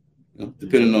you know,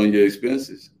 depending on your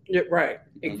expenses. Yeah, right.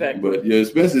 Exactly. But your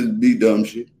expenses be dumb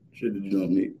shit that you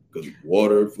don't need because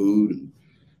water, food, and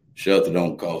shelter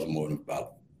don't cost more than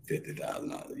about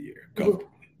 $50,000 a year.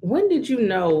 When did you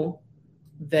know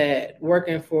that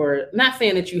working for, not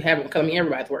saying that you haven't, because I mean,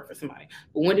 everybody's worked for somebody,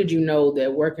 but when did you know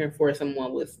that working for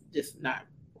someone was just not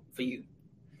for you?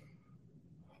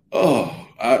 Oh,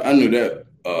 I knew that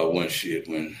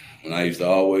when I used to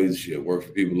always work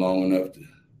for people long enough to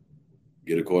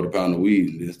get a quarter pound of weed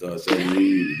and then start selling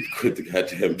weed and quit the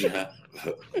goddamn job.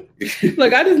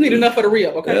 Look, I just need enough for the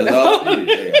real, okay? That's all I need.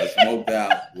 Hey, I smoked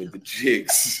out with the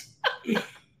chicks.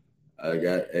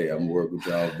 I'm working with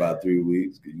y'all about 3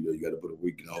 weeks because you got to put a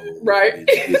week in the hole. Right. And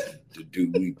you get to do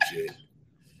week shit.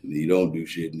 And then you don't do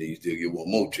shit and then you still get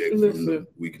one more check from the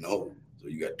week in the hole. So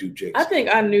you got 2 checks. I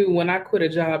think I knew when I quit a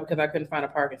job because I couldn't find a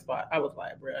parking spot. I was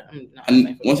like, bro,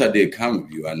 once I did Comic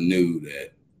View, I knew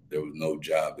that there was no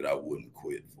job that I wouldn't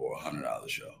quit for $100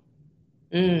 show.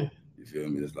 You feel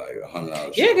me? It's like $100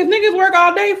 show. Yeah, because niggas work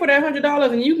all day for that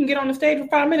 $100 and you can get on the stage for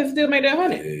 5 minutes and still make that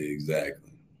 $100. Yeah,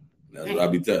 exactly. That's what I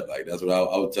be telling. Like that's what I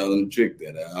was telling the chick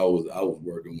that I was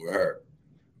working with her.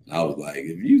 And I was like,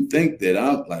 if you think that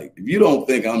if you don't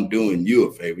think I'm doing you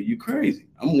a favor, you crazy.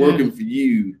 I'm working for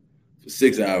you for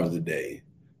 6 hours a day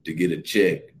to get a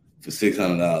check for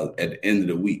 $600 at the end of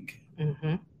the week.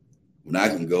 When I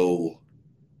can go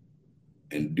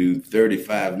and do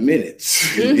 35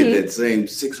 minutes and get that same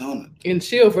 $600 and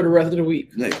chill for the rest of the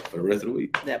week. Yeah, for the rest of the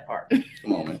week. That part.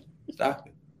 Come on, man, stop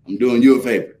it. I'm doing you a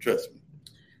favor. Trust me.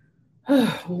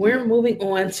 We're moving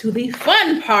on to the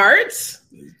fun part. Let's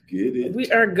get it. We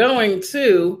are going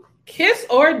to kiss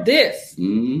or diss.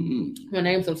 Mm-hmm. I'm gonna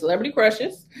name some celebrity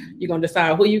crushes. You're gonna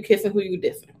decide who you kissing, who you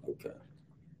dissing. Okay.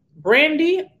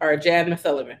 Brandy or Jasmine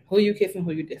Sullivan? Who you kissing,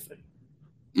 who you dissing?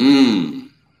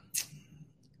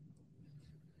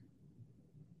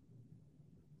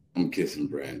 I'm kissing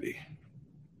Brandy.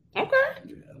 Okay.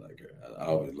 Yeah, I like her. I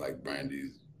always like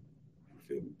Brandy's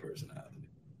personality.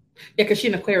 Yeah, because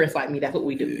she's an Aquarius like me. That's what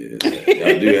we do. Yeah,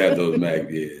 I do have those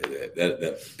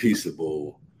that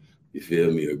peaceable, you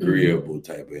feel me, agreeable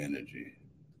type of energy.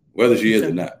 Whether she is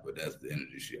or not, but that's the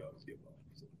energy she always gives off.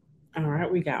 So. All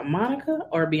right, we got Monica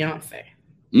or Beyonce?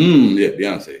 Yeah,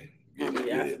 Beyonce. That's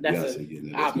Beyonce,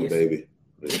 that's my baby.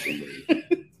 That's my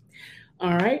baby.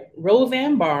 All right,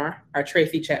 Roseanne Barr or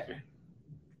Tracy Chapman?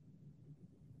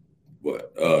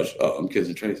 What? I'm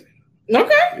kissing Tracy.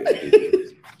 Okay. Yeah,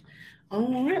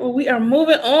 all right, well, we are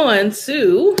moving on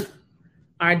to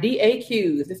our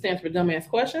DAQs. This stands for dumbass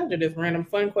questions. They're just random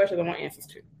fun questions I want answers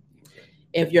to.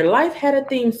 If your life had a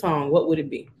theme song, what would it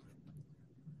be?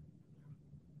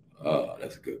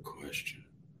 That's a good question.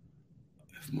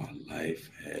 If my life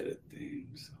had a theme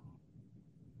song,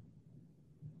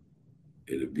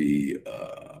 it'd be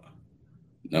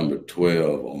number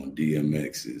 12 on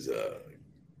DMX's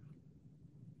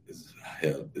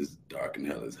Hell is Dark and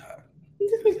Hell is Hot.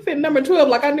 You said number 12,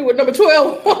 like I knew what number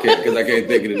 12 was. Because I can't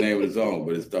think of the name of the song,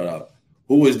 but it started out,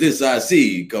 who is this I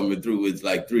see coming through? It's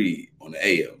like 3 on the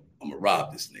AM. I'm going to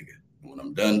rob this nigga. And when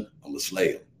I'm done, I'm going to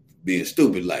slay him. Being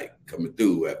stupid like coming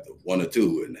through after 1 or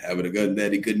 2 and having a gun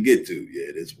that he couldn't get to.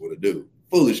 Yeah, that's what I do.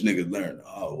 Foolish niggas learn the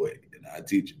hard way. And I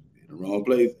teach them in the wrong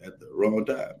place at the wrong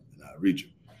time. And I reach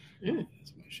them.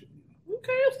 That's my shit.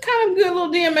 Okay, it's kind of good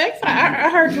little DMX. I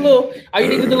heard the little, all you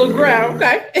need is the little growl.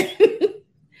 Okay.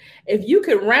 If you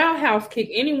could roundhouse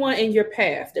kick anyone in your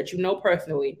past that you know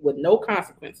personally with no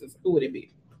consequences, who would it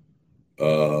be?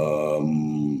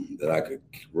 That I could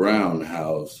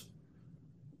roundhouse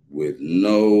with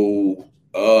no,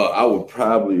 I would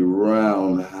probably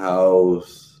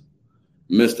roundhouse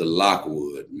Mr.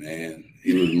 Lockwood, man.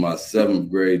 He was my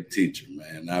 7th grade teacher,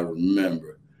 man. I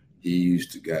remember he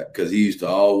used to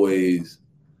always,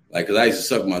 like, because I used to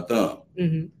suck my thumb.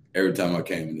 Mm-hmm. Every time I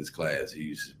came in this class, he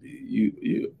used to be,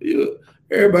 you,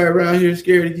 everybody around here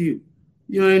scared of you.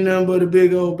 You ain't nothing but a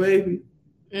big old baby.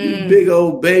 You big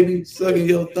old baby sucking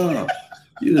your thumb.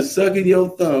 You just sucking your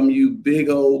thumb, you big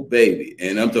old baby.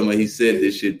 And I'm talking about, he said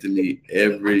this shit to me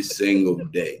every single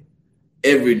day.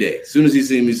 Every day. As soon as he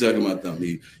seen me sucking my thumb,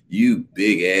 you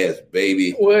big ass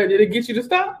baby. Well, did it get you to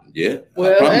stop? Yeah.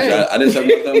 Well, I promise you, I didn't suck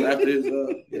my thumb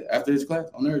after his class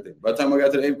on everything. By the time I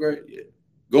got to the 8th grade, yeah.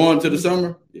 Going to the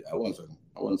summer, yeah, I wasn't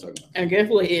sucking. And guess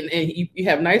what? And you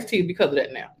have nice teeth because of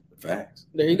that now. Facts.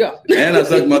 There you go. And I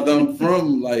sucked my thumb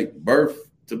from like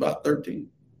birth to about 13.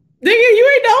 Nigga,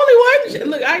 you ain't the only one.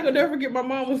 Look, I ain't gonna never forget. My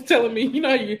mom was telling me,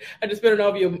 I just spent it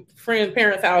over your friend's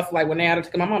parents' house, like when they had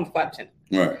to. My mom's flight attendant.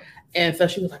 Right. And so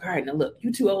she was like, all right, now look,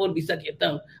 you too old to be sucking your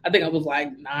thumb. I think I was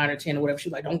like 9 or 10 or whatever. She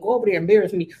was like, don't go over there and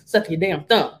embarrass me sucking your damn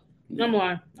thumb. And I'm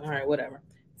like, all right, whatever.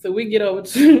 So we get over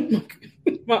to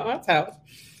my aunt's house.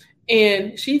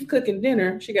 And she's cooking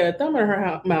dinner. She got a thumb in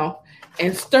her mouth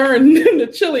and stirring the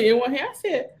chili in one hand. I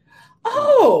said,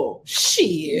 oh,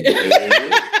 shit.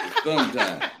 It's thumb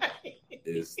time.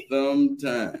 It's thumb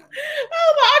time.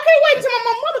 Oh, I can't wait till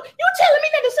my mother. You telling me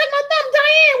not to suck my thumb?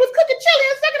 Diane was cooking chili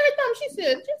and sucking her thumb. She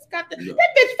said, just got that bitch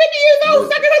 50 years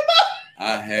old sucking her thumb.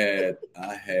 I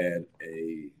had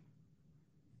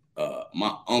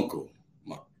my uncle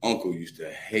used to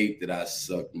hate that I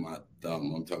sucked my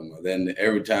thumb. I'm talking about that. And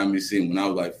every time you see him, when I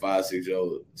was like 5, 6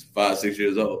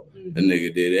 years old, the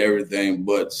nigga did everything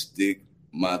but stick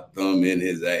my thumb in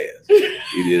his ass.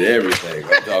 He did everything.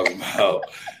 I'm talking about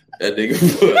that nigga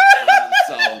put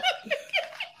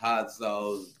hot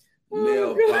sauce,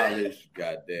 nail polish,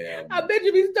 goddamn. I bet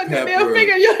you be stuck your nail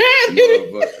finger in your hand.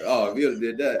 Oh, if you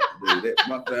did that,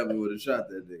 my family would have shot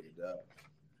that nigga, dog.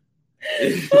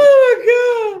 Oh my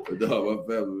god! But dog, my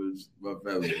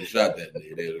family would have shot that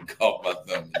nigga. They would have caught my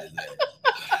thumb in his ass.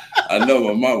 I know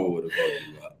my mama would have fucked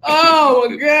him up. Oh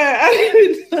my god!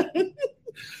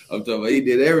 I'm talking about he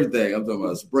did everything. I'm talking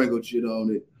about sprinkled shit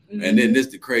on it. Mm-hmm. And then this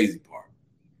the crazy part.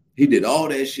 He did all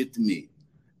that shit to me.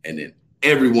 And then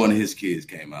every one of his kids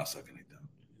came out sucking their thumb.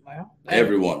 Wow.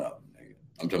 Every one of them.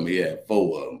 I'm talking about he had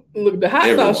 4 of them. Look, the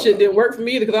hot sauce shit didn't work for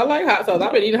me either because I like hot sauce.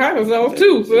 I've been eating hot sauce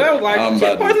too. So that was like,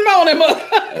 shit, put them on him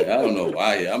up. Like, I don't know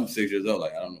why. I'm 6 years old.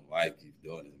 Like, I don't know why I keep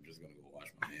doing it. I'm just going to go wash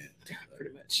my hands.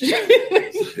 Pretty much.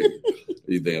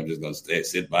 You think I'm just going to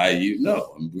sit by you?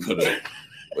 No. I'm going to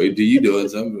wait till you doing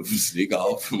something, sneak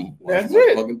off and wash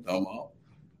my fucking thumb off.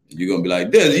 And you're going to be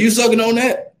like, Des, are you sucking on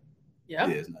that? Yeah.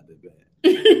 Yeah, it's not that bad.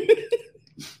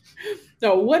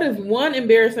 So what is one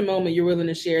embarrassing moment you're willing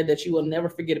to share that you will never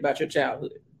forget about your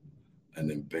childhood?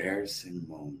 An embarrassing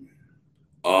moment.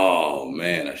 Oh,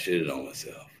 man, I shitted on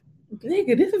myself.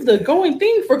 Nigga, this is the going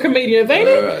thing for comedians, ain't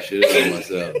it? I shitted on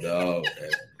myself, dog.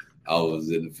 I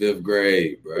was in the 5th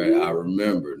grade, bro. Mm-hmm. I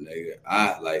remember, nigga.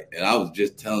 And I was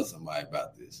just telling somebody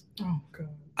about this. Oh, God.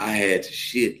 I had to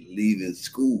shit leaving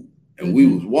school, and we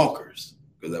was walkers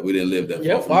because we didn't live that far.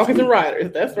 Yep, walkers and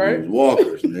riders. That's right. We was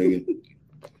walkers, nigga.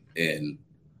 And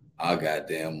I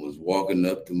goddamn was walking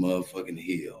up the motherfucking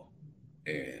hill.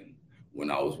 And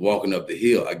when I was walking up the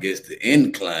hill, I guess the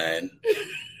incline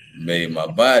made my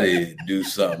body do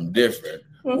something different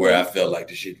where I felt like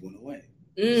the shit went away.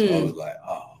 So I was like,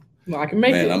 oh, well, I can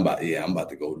make it. I'm about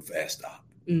to go to Fast Stop.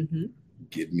 Mm-hmm.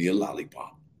 Give me a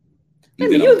lollipop.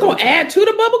 And you was gonna add to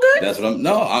the bubble gut? That's what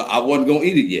I wasn't gonna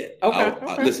eat it yet.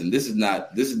 Okay. Listen, this is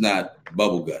not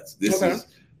bubble guts. This is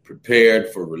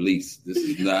prepared for release. This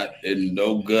is not in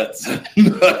no guts.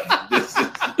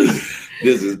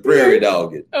 This is prairie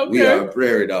dogging. Okay. We are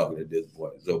prairie dogging at this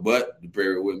point. So, but the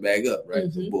prairie went back up, right?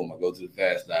 Mm-hmm. So, boom, I go to the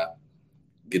Fast Stop,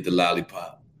 get the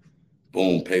lollipop.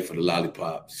 Boom, pay for the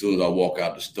lollipop. As soon as I walk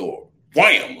out the store,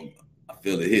 wham! I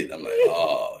feel it hit. I'm like,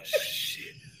 oh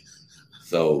shit.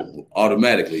 So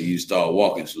automatically you start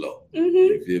walking slow. Mm-hmm.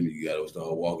 You feel me? You gotta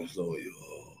start walking slow.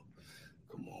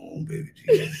 Come on, baby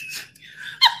Jesus.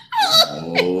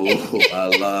 Oh,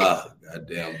 Allah.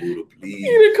 Goddamn Buddha, please.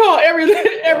 You didn't call every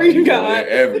guy.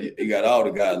 You got all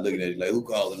the guys looking at you like, who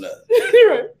calling us?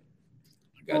 Right.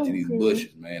 I got to these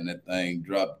bushes, man. That thing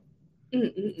dropped.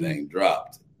 Thing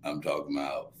dropped. I'm talking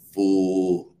about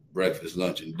full breakfast,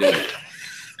 lunch, and dinner.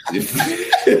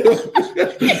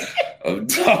 I'm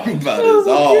talking about it's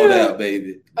all that,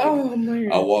 baby. Oh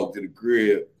man. I walked to the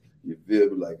crib. You feel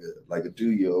me like a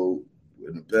 2-year-old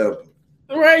with a pepper.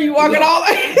 Right, you walking all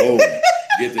that. Boom.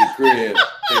 Get to the crib,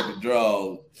 take the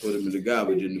drawers, put them in the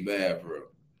garbage in the bathroom.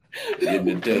 Get in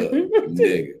the tub,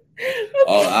 nigga.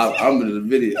 I'm in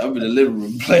the living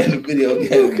room playing the video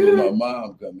game when my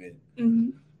mom come in. Mm-hmm.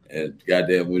 And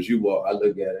goddamn, when she walk, I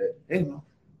look at her. Hey, mom.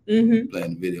 Mm-hmm.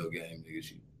 Playing the video game,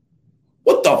 nigga.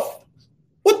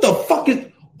 What the fuck is?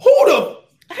 Who the?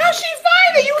 How she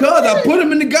find it? Cause I put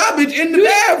them in the garbage in the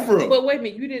bathroom. But wait a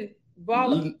minute, you didn't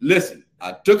bother. Listen,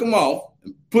 I took them off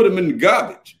and put them in the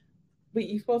garbage. But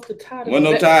you supposed to tie them.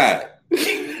 Wasn't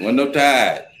no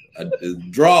tide.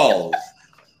 Drawers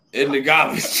in the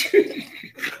garbage.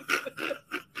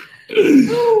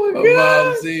 Oh my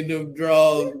God. Mom seen them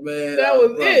drawers, man. That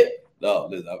was it. No,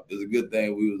 listen, it's a good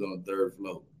thing we was on the 3rd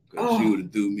floor. Because she would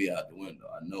have threw me out the window.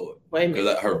 I know it. Wait a minute.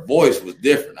 Because her voice was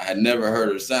different. I had never heard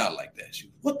her sound like that. She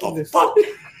was, what the fuck?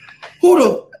 Who the?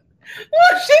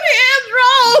 What shitty ass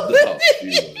drawers? She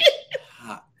was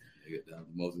hot. That was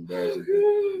the most embarrassing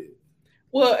thing.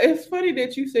 Well, it's funny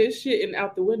that you said shitting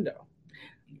out the window.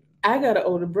 I got an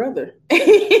older brother.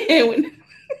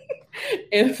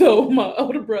 And so my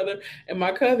older brother and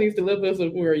my cousin used to live with us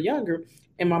when we were younger.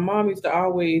 And my mom used to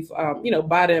always,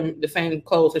 buy them the same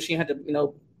clothes so she had to,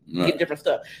 get different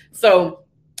stuff. So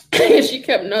she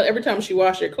kept, every time she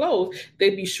washed their clothes,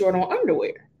 they'd be short on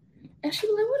underwear. And she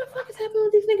was like, what the fuck is happening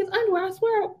with these niggas' underwear? I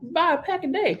swear I'll buy a pack a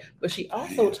day. But she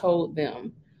also told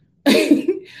them,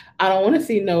 I don't want to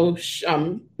see no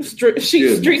streaks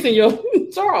in your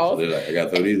drawers. They're like, I got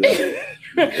to throw these out.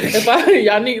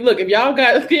 If y'all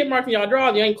got skid marks in y'all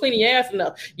drawers, you ain't cleaning your ass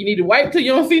enough. You need to wipe till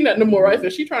you don't see nothing no more, right? So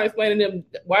she trying to explain to them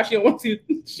why she don't want to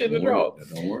see shit in the drawers.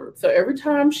 That don't work. So every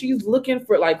time she's looking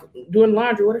for doing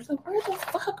laundry, whatever, she's like, where the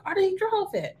fuck are they drawers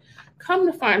at? Come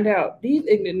to find out, these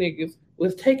ignorant niggas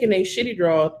was taking their shitty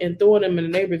drawers and throwing them in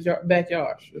the neighbor's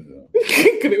backyard.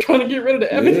 Because they're trying to get rid of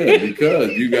the evidence. Yeah,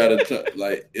 because you gotta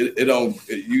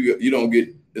you don't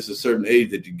get. It's a certain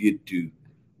age that you get to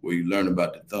where you learn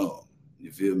about the thumb.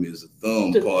 You feel me? It's a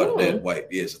thumb of that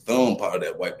wipe. Yeah, it's a thumb part of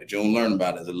that wipe that you don't learn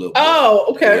about as a little boy. Oh,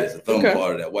 okay. Yeah, it's a thumb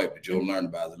part of that wipe that you don't learn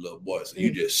about as a little boy. So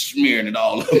you just smearing it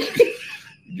all over.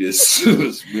 You just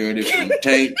smearing it from the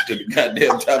tank to the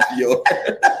goddamn top of your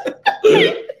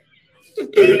head.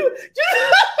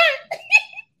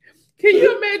 Can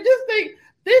you imagine?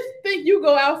 Just think you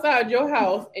go outside your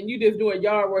house and you just doing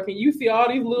yard work and you see all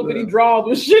these little bitty drawers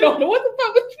with shit on them. What the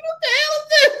fuck? What the hell is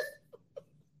this?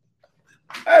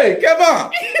 Hey, come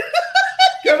on.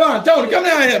 Come on, Tony, come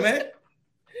down here, man.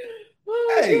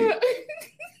 Oh, hey. God. As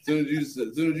soon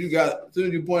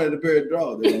as you pointed at a pair of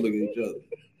drawers, they were looking at each other.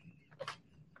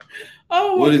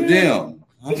 Oh, what is them?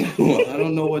 I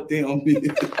don't know what them means.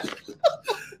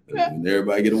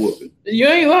 Everybody get a whooping. You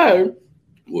ain't lying.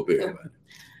 Whoop everybody.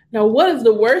 Now, what is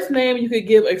the worst name you could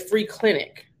give a free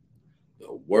clinic?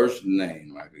 The worst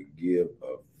name I could give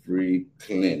a free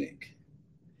clinic.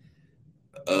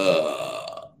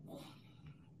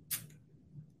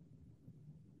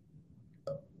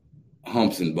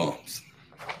 Humps and bumps.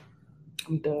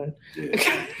 I'm done. Yeah.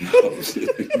 That's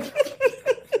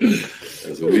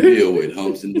what we deal with,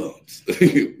 humps and bumps.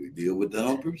 We deal with the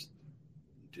humpers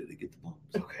until they get the bumps.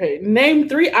 Okay. Name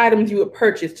 3 items you would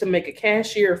purchase to make a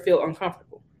cashier feel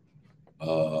uncomfortable.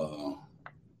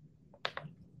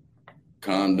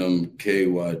 Condom,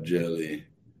 KY jelly,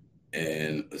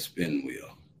 and a spin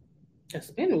wheel. A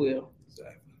spin wheel?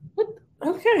 Exactly. What?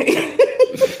 Okay.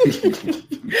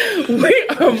 We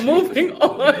are moving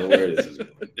on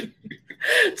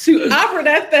to opera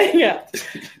that thing out.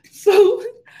 So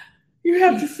you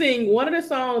have to sing one of the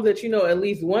songs that you know at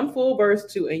least one full verse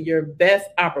to in your best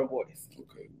opera voice.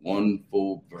 Okay, one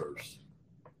full verse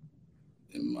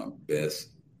in my best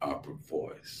opera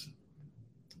voice.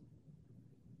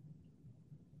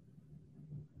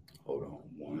 Hold on,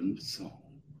 one song.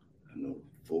 I know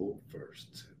full verse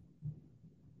to.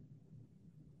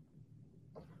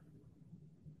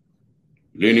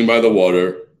 Leaning by the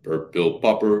water, perp pill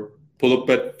popper, pull up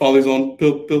at Follies on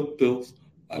pills.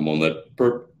 I'm on that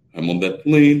perp, I'm on that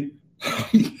lean.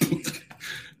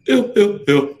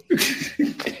 Ill.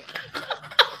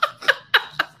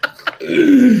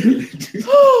 In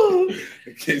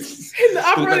the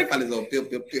operatic, on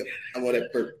pip. I want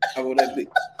that perk. I want that big.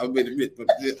 I want the bit.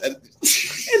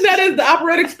 and that is the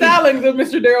operatic stylings of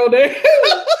Mr. Daryl Day.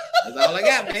 That's all I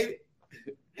got, baby.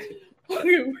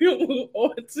 We'll move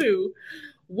on to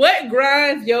what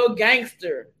grinds your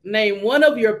gangster? Name one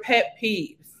of your pet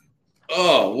peeves.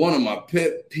 Oh, one of my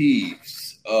pet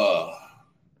peeves. I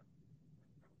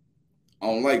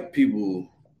don't like people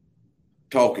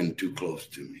talking too close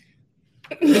to me.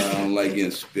 I don't like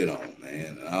getting spit on,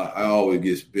 man. I always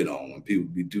get spit on when people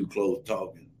be too close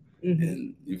talking. Mm-hmm.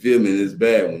 And you feel me? It's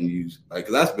bad when you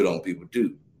because I spit on people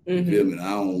too. You feel me? And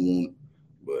I don't want,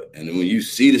 and then when you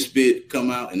see the spit come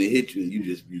out and it hit you, and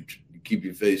you keep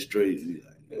your face straight. And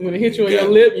when it hit you on your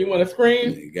lip, you want to scream.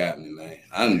 It got me, man.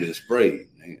 I done been sprayed.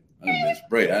 Man. I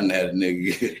done had a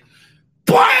nigga get,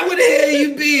 boy, where the hell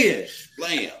you been?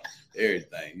 Slam.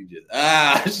 Everything. You just,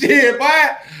 shit, boy.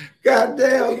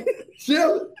 Goddamn.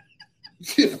 Chill.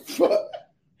 Fuck.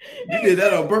 You did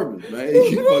that on purpose, man.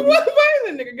 Why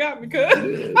that nigga got me, cuz?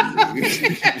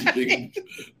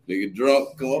 Nigga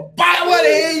drunk, come on. Boy, where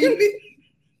the hell you been?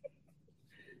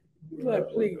 Like,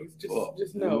 please,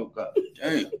 just know.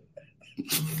 Damn. What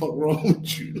the fuck wrong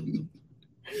with you?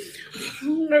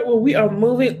 All right, well, we are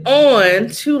moving on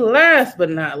to last but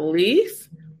not least,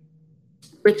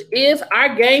 which is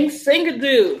our game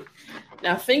Sing-a-Doo.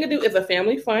 Now, Sing-a-Doo is a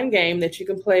family fun game that you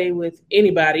can play with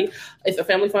anybody. It's a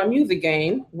family fun music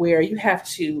game where you have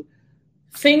to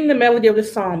sing the melody of the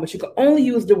song, but you can only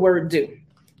use the word do.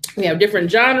 We have different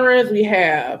genres. We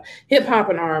have hip-hop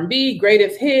and R&B,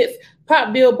 greatest hits,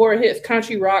 pop Billboard hits,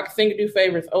 country rock, Sing-a-Doo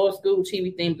favorites, old school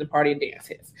TV themes, and party and dance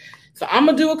hits. So I'm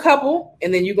going to do a couple,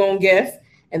 and then you're going to guess,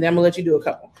 and then I'm going to let you do a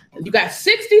couple. You got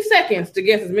 60 seconds to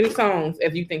guess as many songs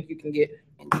as you think you can get.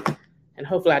 And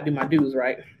hopefully I do my dues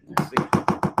right. Let's see.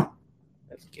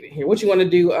 Let's get in here. What you want to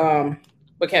do?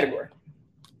 What category?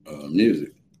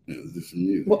 Music. Is this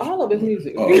music? Well, all of it's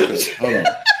music. Oh, okay. Hold on.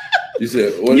 You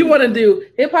said what? You want to do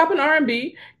hip hop and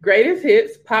R&B, greatest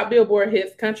hits, pop Billboard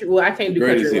hits, country. Well, I can't do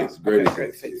greatest country. Hits, greatest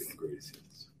hits.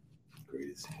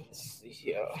 Greatest hits.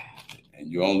 Yeah. And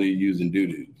you're only using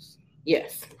doo-doos.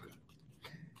 Yes.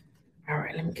 All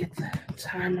right, let me get the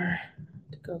timer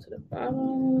to go to the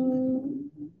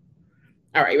bottom.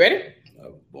 All right, you ready? I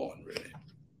was born ready.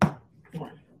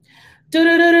 Do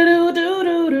do do do do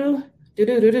do do do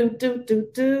do do do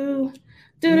do.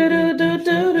 Do do do do do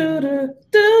do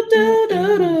do do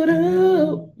do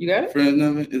do. You got it? Friends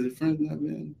Not Been? Is it Friends Not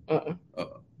Been?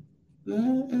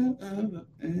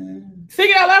 Sing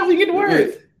it out loud so you get the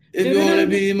words. If you want to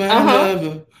be my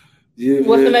lover.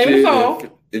 What's the name of the song?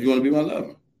 If you want to be my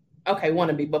lover. Okay,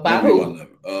 wanna be, but by who?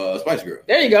 Spice Girl.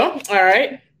 There you go. All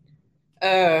right.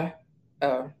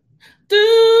 Do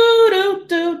do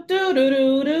do do do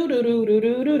do do do do do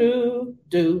do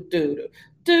do do.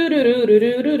 Do do do do do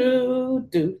do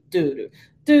do do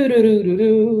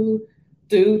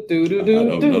do do do do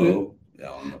do do. I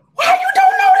don't know. Why you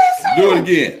don't know this song? Do it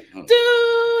again. Do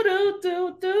do do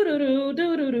do do do do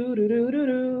do do do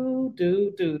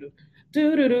do do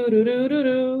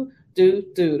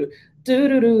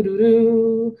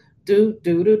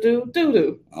do do do do do.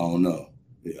 I don't know.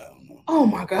 Yeah, I don't know. Oh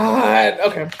my God.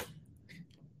 Okay.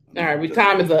 All right,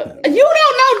 time is up. You don't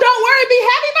know Don't Worry, Be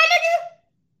Happy, my nigga?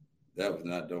 That was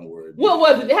not Don't Worry. What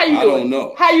was it? How you do it? I don't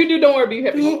know. How you do Don't Worry, Be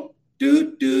Happy?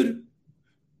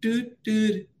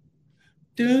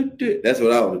 That's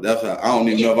what I would. That's how I don't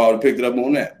even know if I would have picked it up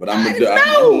on that. But I'm gonna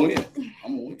win.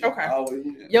 I'm gonna win. Okay. I always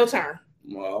win. Your turn.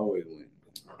 I always win.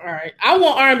 All right. I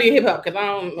want R&B and hip hop because I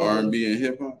don't know. R&B and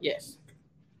hip hop. Yes.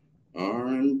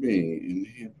 R&B and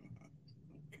hip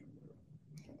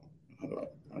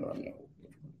hop. How do I know?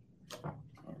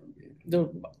 The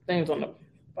things on the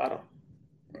bottom.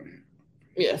 Right here.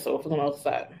 Yeah, so it's on the other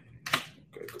side.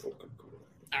 Okay, cool.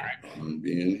 All right.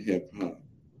 R&B and hip hop.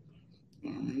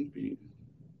 R&B.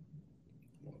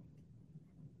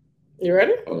 You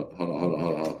ready? Hold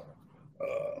on.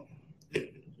 Okay.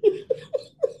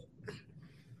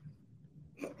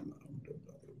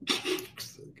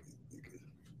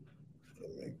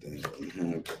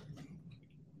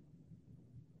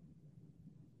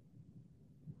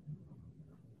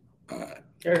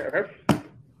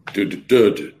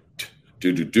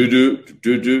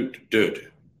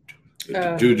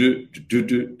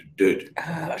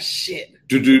 Oh shit.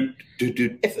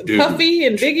 It's Puffy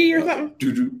and Biggie or something?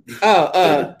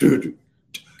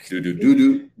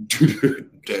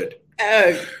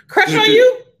 Crush on You?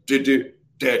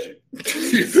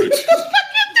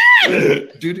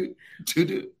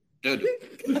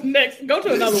 Next, go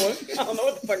to another one. I don't know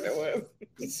what the fuck that was.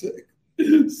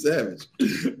 Savage.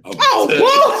 Oh,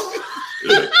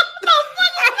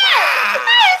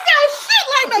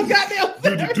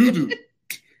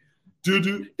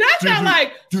 That sounds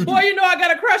like, boy, you know I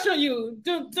got a crush on you.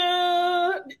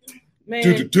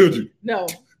 Man, no.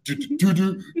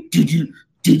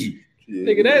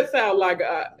 Nigga, that sound like,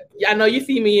 I know you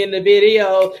see me in the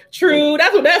video. True,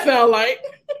 that's what that sound like.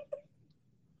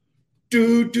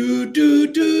 Do do do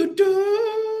do do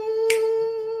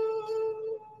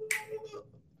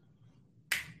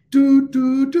do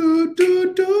do do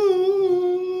do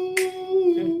do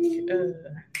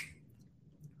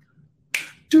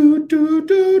do do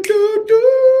do do do.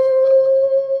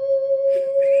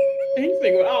 He's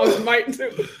singing with all his might too.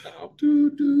 Do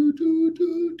do do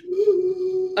do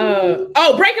do.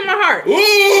 Oh, Breaking My Heart.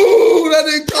 Ooh, that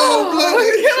ain't cold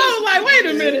blooded. I was like, wait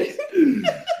a minute.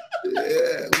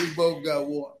 Yeah, we both got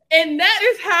one. And that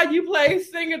is how you play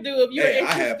Singadoo. If you're Hey,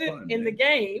 I have interested fun, in man. the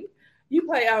game, you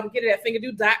play get it at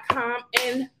singadoo.com.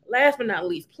 And last but not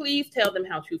least, please tell them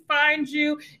how to find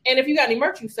you. And if you got any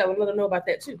merch you sell them, let them know about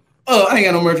that too. Oh, I ain't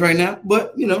got no merch right now,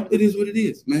 but you know, it is what it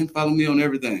is, man. Follow me on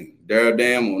everything. Daryl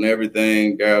Dam on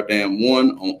everything. Daryl Dam 1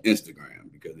 on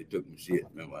Instagram because they took my shit.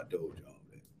 Remember I told y'all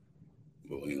that.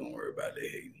 But we ain't gonna worry about that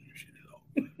hating and shit at all.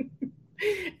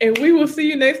 And we will see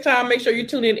you next time. Make sure you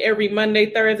tune in every Monday,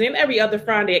 Thursday, and every other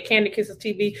Friday at Candy Kisses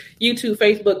TV, YouTube,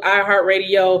 Facebook,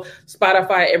 iHeartRadio,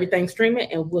 Spotify, everything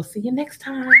streaming. And we'll see you next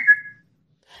time.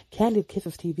 Candy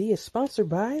Kisses TV is sponsored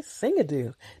by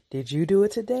Singadoo. Did you do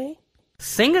it today?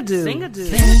 Singadoo. Can you do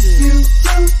it?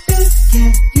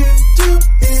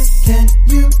 Can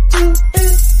you do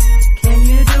it? Can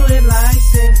you do it like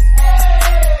this?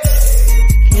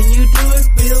 Can you do it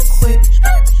real quick?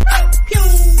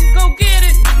 Go get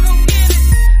it.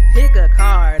 Pick a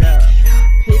card up.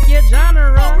 Pick your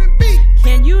genre.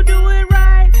 Can you do it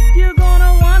right? You're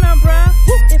gonna wanna, bruh.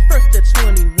 It's first to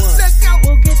 21.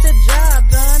 We'll get the job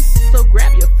done. So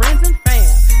grab your friends and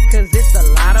fam, cause it's a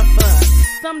lot of fun.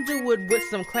 Some do it with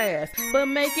some class, but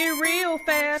make it real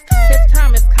fast. Cause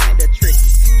time is kinda tricky.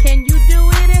 Can you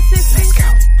do it in 6 Let's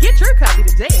go. Get your copy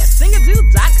today at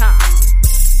singadoo.com.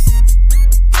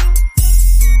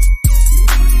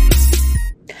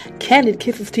 Candid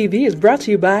Kisses TV is brought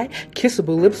to you by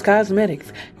Kissable Lips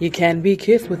Cosmetics. You can't be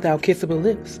kissed without kissable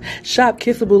lips. Shop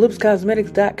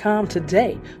KissableLipsCosmetics.com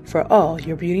today for all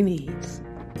your beauty needs.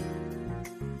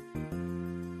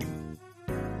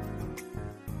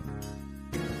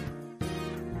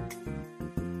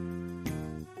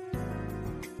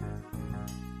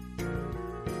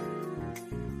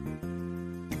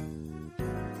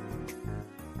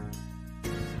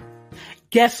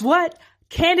 Guess what?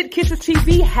 Candid Kisses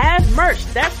TV has merch.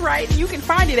 That's right. You can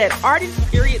find it at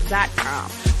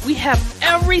artistperiod.com. We have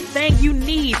everything you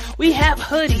need. We have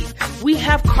hoodies. We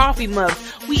have coffee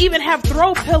mugs. We even have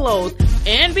throw pillows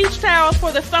and beach towels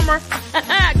for the summer.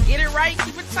 Get it right.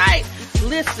 Keep it tight.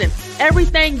 Listen,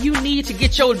 everything you need to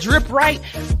get your drip right,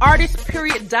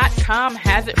 artistperiod.com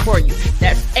has it for you.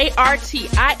 That's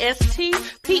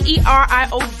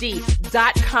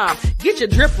artistperiod.com. Get your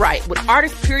drip right with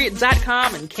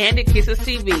artistperiod.com and Candid Kisses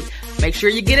TV. Make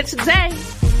sure you get it today.